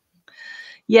crazy.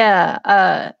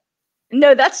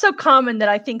 No, that's so common that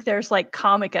I think there's like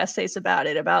comic essays about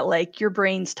it, about like your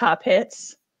brain's top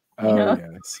hits.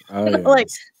 Yes. Oh, yes. Like,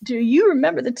 do you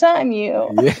remember the time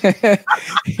you?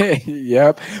 Yeah.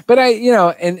 Yep. But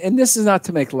and this is not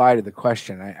to make light of the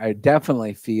question. I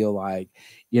definitely feel like,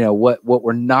 what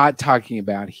we're not talking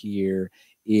about here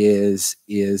is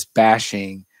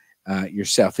bashing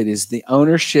yourself. It is the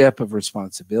ownership of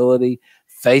responsibility,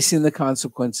 facing the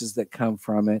consequences that come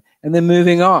from it, and then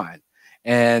moving on,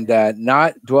 and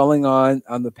not dwelling on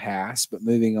the past, but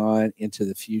moving on into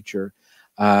the future.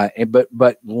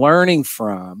 But learning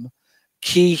from,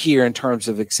 key here in terms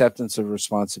of acceptance of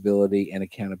responsibility and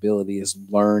accountability is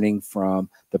learning from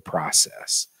the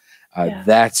process.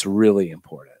 That's really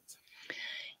important.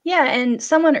 Yeah. And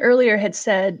someone earlier had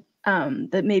said,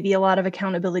 that maybe a lot of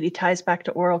accountability ties back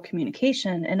to oral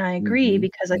communication. And I agree,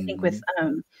 because I think with,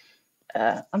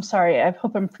 I'm sorry, I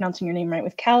hope I'm pronouncing your name right,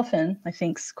 with Calvin, I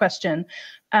think's question,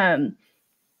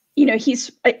 you know,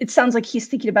 it sounds like he's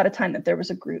thinking about a time that there was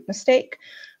a group mistake.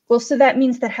 Well, so that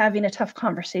means that having a tough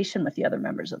conversation with the other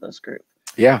members of those group.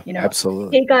 Yeah, You know,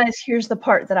 absolutely. hey guys, here's the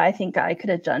part that I think I could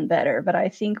have done better, but I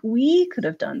think we could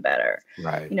have done better.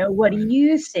 Right. You know, what do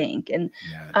you think? And,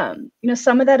 Yeah. you know,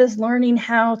 some of that is learning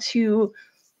how to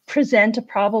present a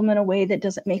problem in a way that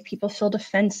doesn't make people feel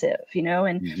defensive, you know,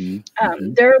 and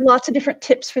there are lots of different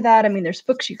tips for that. I mean, there's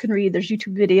books you can read, there's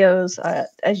YouTube videos.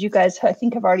 As you guys, I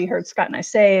think, have already heard Scott and I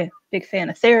say, big fan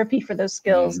of therapy for those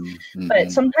skills. But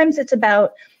sometimes it's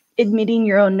about admitting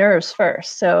your own nerves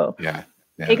first. So,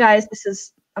 hey guys,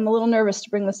 I'm a little nervous to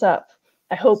bring this up.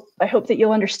 I hope that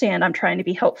you'll understand I'm trying to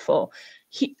be helpful.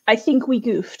 I think we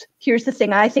goofed. Here's the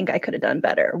thing I think I could have done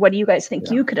better. What do you guys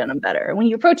think you could have done better? When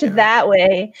you approach it that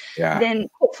way, then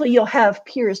hopefully you'll have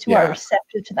peers who are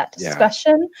receptive to that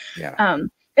discussion. And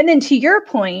then to your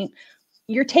point,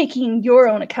 you're taking your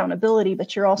own accountability,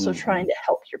 but you're also trying to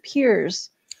help your peers.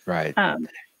 Right.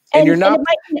 And you're not, and it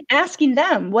might be asking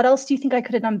them, what else do you think I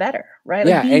could have done better? Right.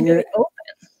 Like being really open.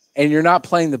 And you're not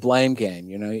playing the blame game.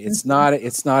 You know, it's not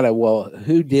a, well,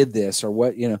 who did this or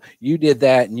what, you know, you did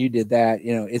that and you did that.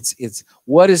 You know, it's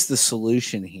what is the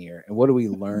solution here, and what do we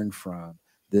learn from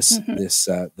this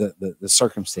the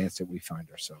circumstance that we find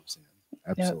ourselves in.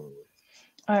 Absolutely.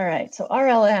 All right. So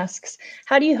RL asks,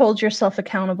 how do you hold yourself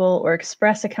accountable or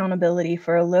express accountability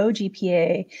for a low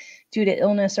GPA due to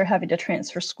illness or having to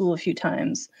transfer school a few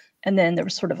times? And then there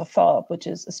was sort of a follow-up, which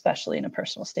is especially in a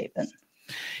personal statement.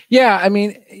 Yeah, I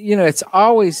mean, you know, it's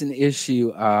always an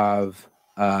issue of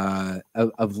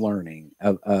learning,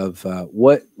 of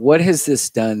what has this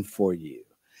done for you.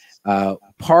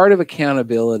 Part of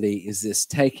accountability is this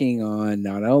taking on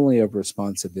not only of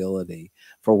responsibility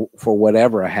for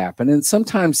whatever happened, and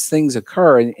sometimes things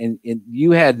occur, and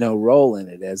you had no role in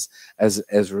it as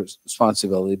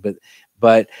responsibility,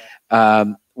 but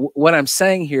what I'm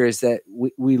saying here is that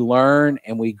we learn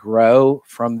and we grow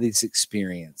from these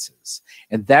experiences.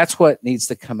 And that's what needs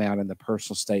to come out in the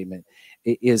personal statement,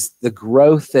 is the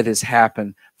growth that has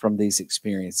happened from these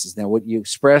experiences. Now, what you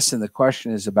express in the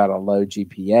question is about a low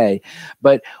GPA,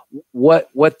 but what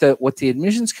the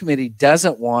admissions committee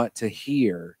doesn't want to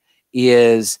hear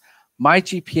is, my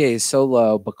GPA is so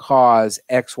low because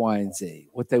X, Y, and Z.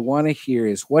 What they want to hear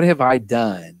is, what have I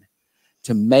done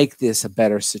to make this a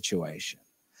better situation?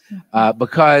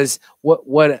 Because what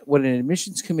an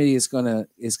admissions committee is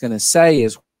gonna say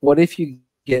is, what if you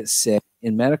get sick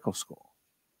in medical school?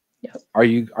 Are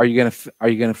you gonna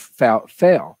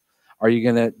fail? Are you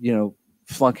gonna, you know,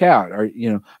 flunk out? Are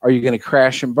you gonna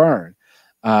crash and burn?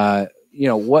 You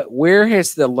know, where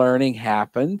has the learning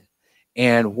happened,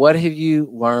 and what have you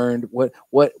learned?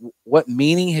 What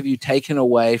meaning have you taken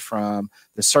away from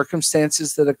the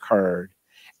circumstances that occurred,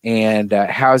 and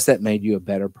how has that made you a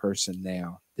better person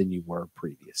now than you were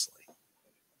previously?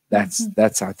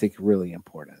 That's I think really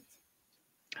important.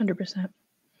 100%.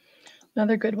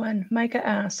 Another good one. Micah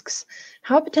asks,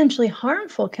 how potentially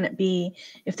harmful can it be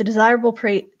if the desirable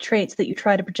traits that you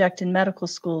try to project in medical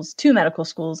schools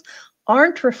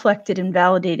aren't reflected and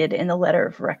validated in the letter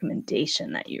of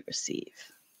recommendation that you receive?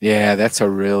 Yeah, that's a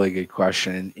really good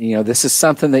question. And, you know, this is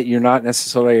something that you're not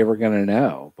necessarily ever going to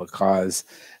know, because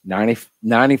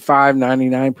 95,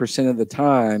 99% of the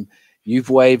time,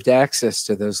 you've waived access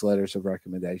to those letters of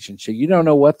recommendation. So you don't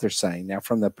know what they're saying. Now,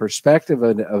 from the perspective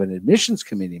of an admissions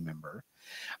committee member,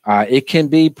 it can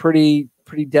be pretty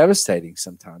devastating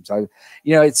sometimes.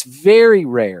 You know, it's very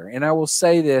rare, and I will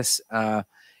say this,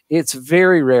 it's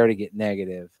very rare to get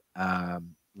negative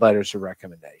letters of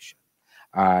recommendation.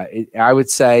 I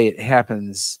would say it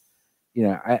happens, you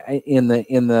know, in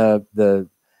the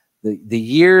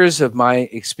years of my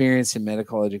experience in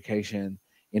medical education,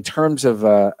 in terms of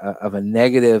a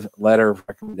negative letter of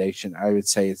recommendation, I would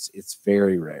say it's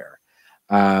very rare.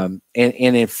 And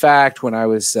in fact, when I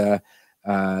was you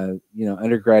know,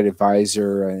 undergrad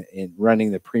advisor in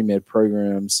running the pre-med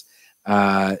programs,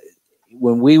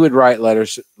 when we would write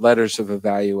letters of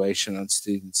evaluation on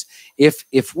students,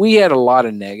 if we had a lot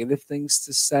of negative things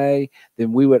to say,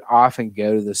 then we would often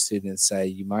go to the student and say,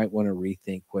 you might want to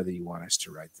rethink whether you want us to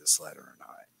write this letter or not.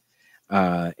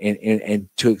 And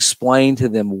to explain to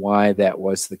them why that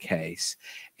was the case.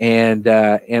 And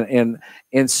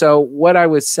so what I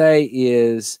would say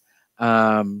is,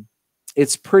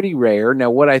 it's pretty rare. Now,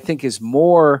 what I think is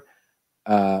more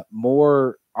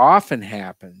often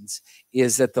happens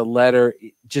is that the letter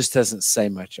just doesn't say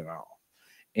much at all.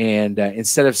 And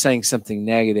instead of saying something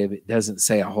negative, it doesn't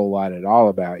say a whole lot at all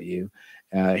about you.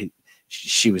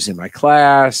 She was in my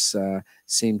class,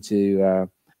 seemed to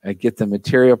get the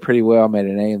material pretty well, made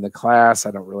an A in the class.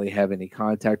 I don't really have any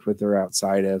contact with her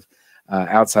outside of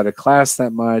class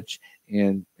that much.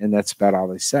 And that's about all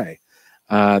they say.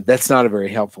 That's not a very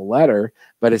helpful letter,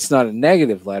 but it's not a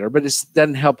negative letter, but it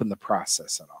doesn't help in the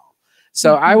process at all.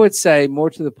 So I would say, more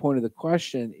to the point of the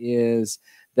question, is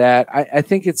that I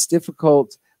think it's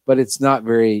difficult, but it's not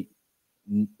very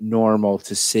normal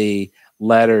to see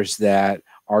letters that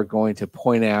are going to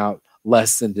point out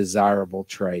less than desirable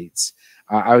traits.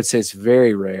 I would say it's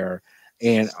very rare.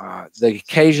 And the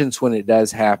occasions when it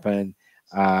does happen,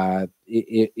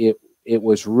 it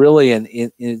was really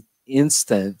an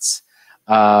instance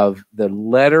of the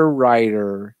letter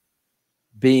writer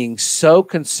being so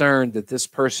concerned that this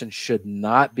person should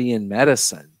not be in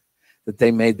medicine that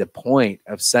they made the point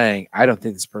of saying, I don't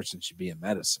think this person should be in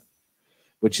medicine,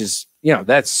 which is,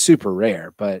 that's super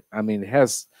rare. But I mean, it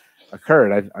has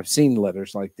occurred. I've seen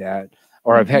letters like that,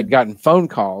 or I've gotten phone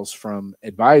calls from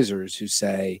advisors who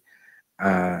say,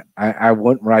 I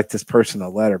wouldn't write this person a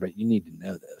letter, but you need to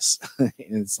know this. And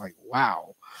it's like,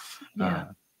 wow.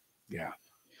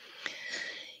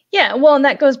 Yeah, well, and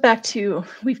that goes back to,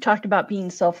 we've talked about being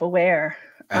self-aware.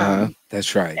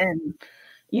 That's right. And,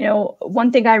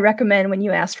 one thing I recommend when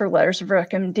you ask for letters of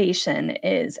recommendation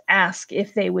is ask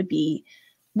if they would be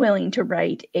willing to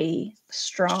write a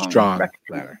strong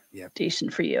recommendation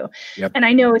for you. Yep. And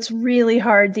I know it's really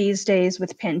hard these days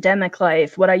with pandemic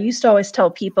life. What I used to always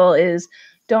tell people is,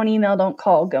 don't email, don't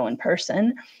call, go in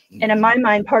person. And in my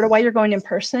mind, part of why you're going in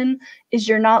person is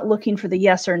you're not looking for the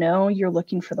yes or no, you're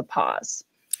looking for the pause.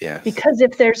 Yeah. Because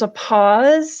if there's a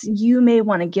pause, you may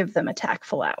want to give them a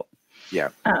tactful out. Yeah.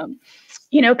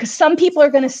 Because some people are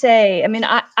going to say,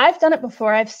 I've done it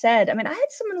before. I've said, I had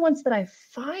someone once that I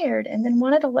fired and then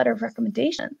wanted a letter of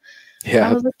recommendation. Yeah.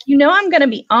 I was like, I'm going to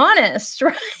be honest,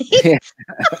 right? Yeah.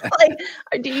 Like,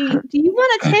 do you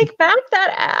want to take back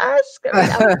that ask?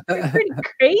 That was pretty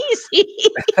crazy.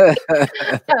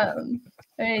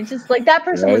 Just like that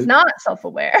person was not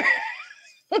self-aware.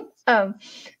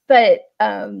 But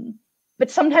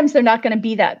sometimes they're not going to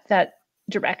be that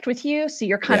direct with you. So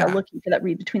you're kind of looking for that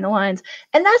read between the lines.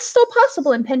 And that's still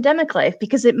possible in pandemic life,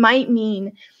 because it might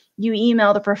mean you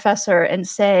email the professor and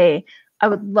say, I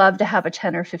would love to have a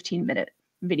 10 or 15 minute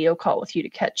video call with you to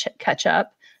catch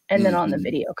up. And then on the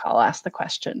video call, ask the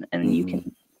question, and you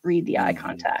can read the eye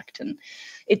contact. And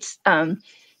it's,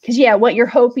 because what you're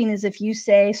hoping is, if you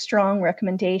say strong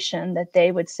recommendation, that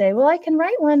they would say, well, I can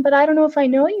write one, but I don't know if I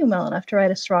know you well enough to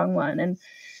write a strong one. And,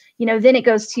 then it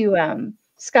goes to,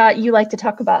 Scott, you like to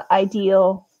talk about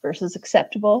ideal versus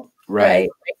acceptable. Right.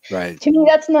 To me,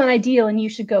 that's not ideal, and you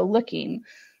should go looking.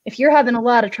 If you're having a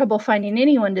lot of trouble finding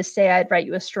anyone to say, I'd write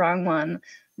you a strong one,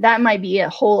 that might be a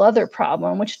whole other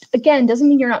problem, which again, doesn't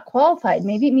mean you're not qualified.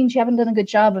 Maybe it means you haven't done a good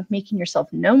job of making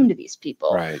yourself known to these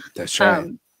people. Right. That's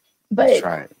right. But that's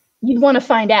right. You'd want to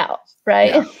find out,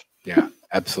 right? Yeah,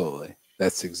 absolutely.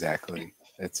 That's exactly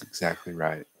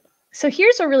right. So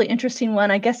here's a really interesting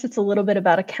one. I guess it's a little bit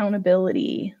about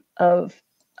accountability of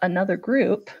another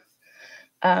group.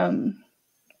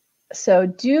 So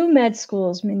do med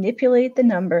schools manipulate the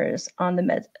numbers on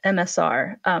the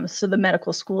MSR, so the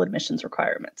medical school admissions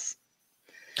requirements?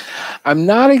 I'm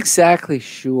not exactly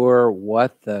sure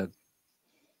what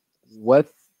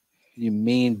you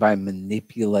mean by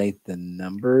manipulate the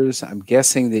numbers. I'm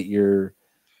guessing that you're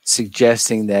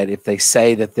suggesting that if they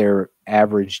say that their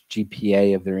average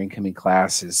GPA of their incoming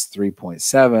class is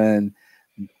 3.7,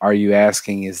 are you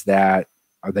asking,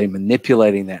 are they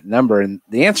manipulating that number? And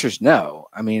the answer is no.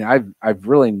 I've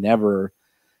really never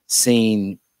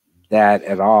seen that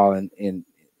at all, and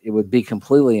it would be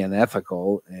completely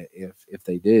unethical if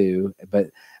they do.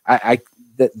 But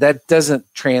that doesn't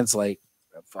translate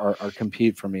or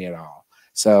compute for me at all.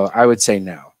 So I would say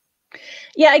no.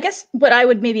 Yeah, I guess what I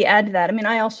would maybe add to that,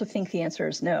 I also think the answer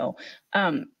is no,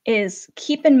 is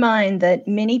keep in mind that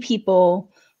many people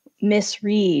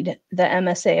misread the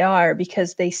MSAR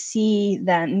because they see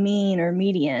that mean or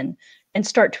median and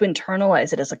start to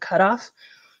internalize it as a cutoff.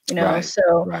 The average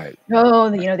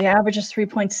is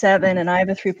 3.7 and I have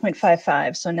a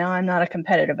 3.55. So now I'm not a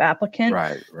competitive applicant.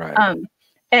 Right.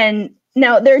 And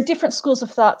now there are different schools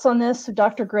of thoughts on this. So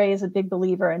Dr. Gray is a big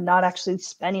believer in not actually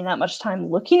spending that much time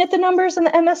looking at the numbers in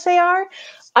the MSAR.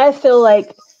 I feel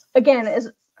like, again,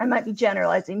 I might be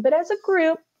generalizing, but as a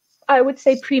group, I would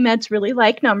say pre-meds really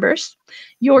like numbers.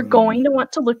 You're going to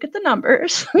want to look at the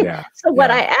numbers. So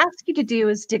what I ask you to do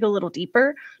is dig a little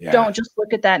deeper. Don't just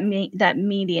look at that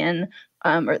median.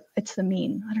 or it's the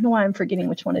mean. I don't know why I'm forgetting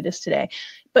which one it is today.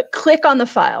 But click on the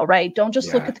file, right? Don't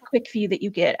just look at the quick view that you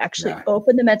get. Actually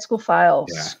open the med school file,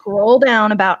 scroll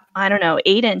down about, I don't know,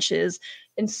 8 inches,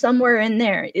 and somewhere in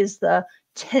there is the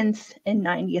 10th and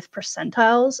 90th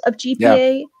percentiles of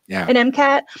GPA and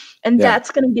MCAT. And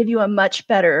that's going to give you a much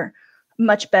better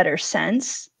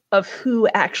sense of who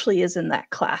actually is in that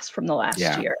class from the last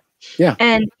year.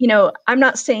 And, you know, I'm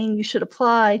not saying you should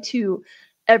apply to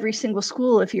every single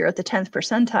school if you're at the 10th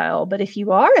percentile, but if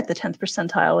you are at the 10th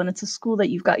percentile and it's a school that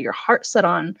you've got your heart set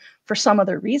on for some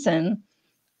other reason,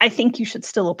 I think you should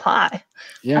still apply.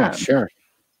 Sure.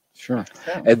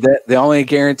 So. And the only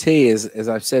guarantee is, as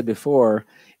I've said before,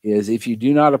 is if you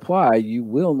do not apply, you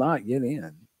will not get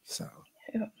in. So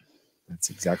that's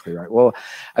exactly right. Well,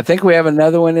 I think we have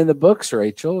another one in the books,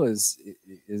 Rachel.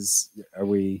 Are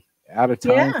we out of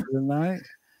time for the night?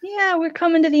 Yeah, we're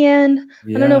coming to the end.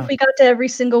 I don't know if we got to every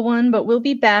single one, but we'll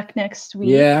be back next week.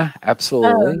 Yeah,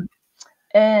 absolutely.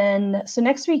 And so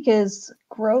next week is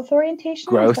growth orientation.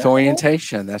 Growth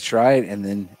orientation, that's right. And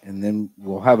then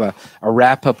we'll have a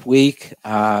wrap-up week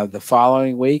the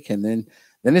following week, and then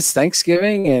it's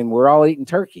Thanksgiving and we're all eating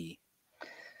turkey.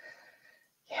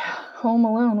 Yeah, home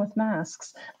alone with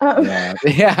masks.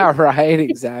 Yeah, right,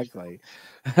 exactly.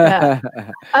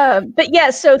 But yeah,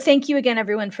 so thank you again,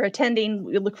 everyone, for attending.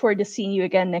 We look forward to seeing you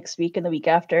again next week and the week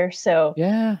after. So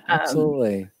yeah,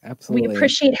 absolutely. We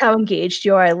appreciate how engaged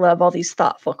you are. I love all these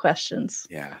thoughtful questions.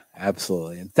 Yeah,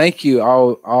 absolutely. And thank you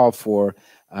all for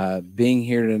being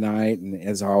here tonight. And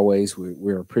as always,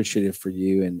 we're appreciative for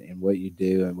you and what you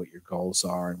do and what your goals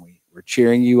are. And we're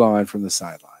cheering you on from the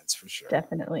sidelines for sure.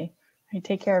 Definitely.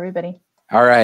 Take care, everybody. All right.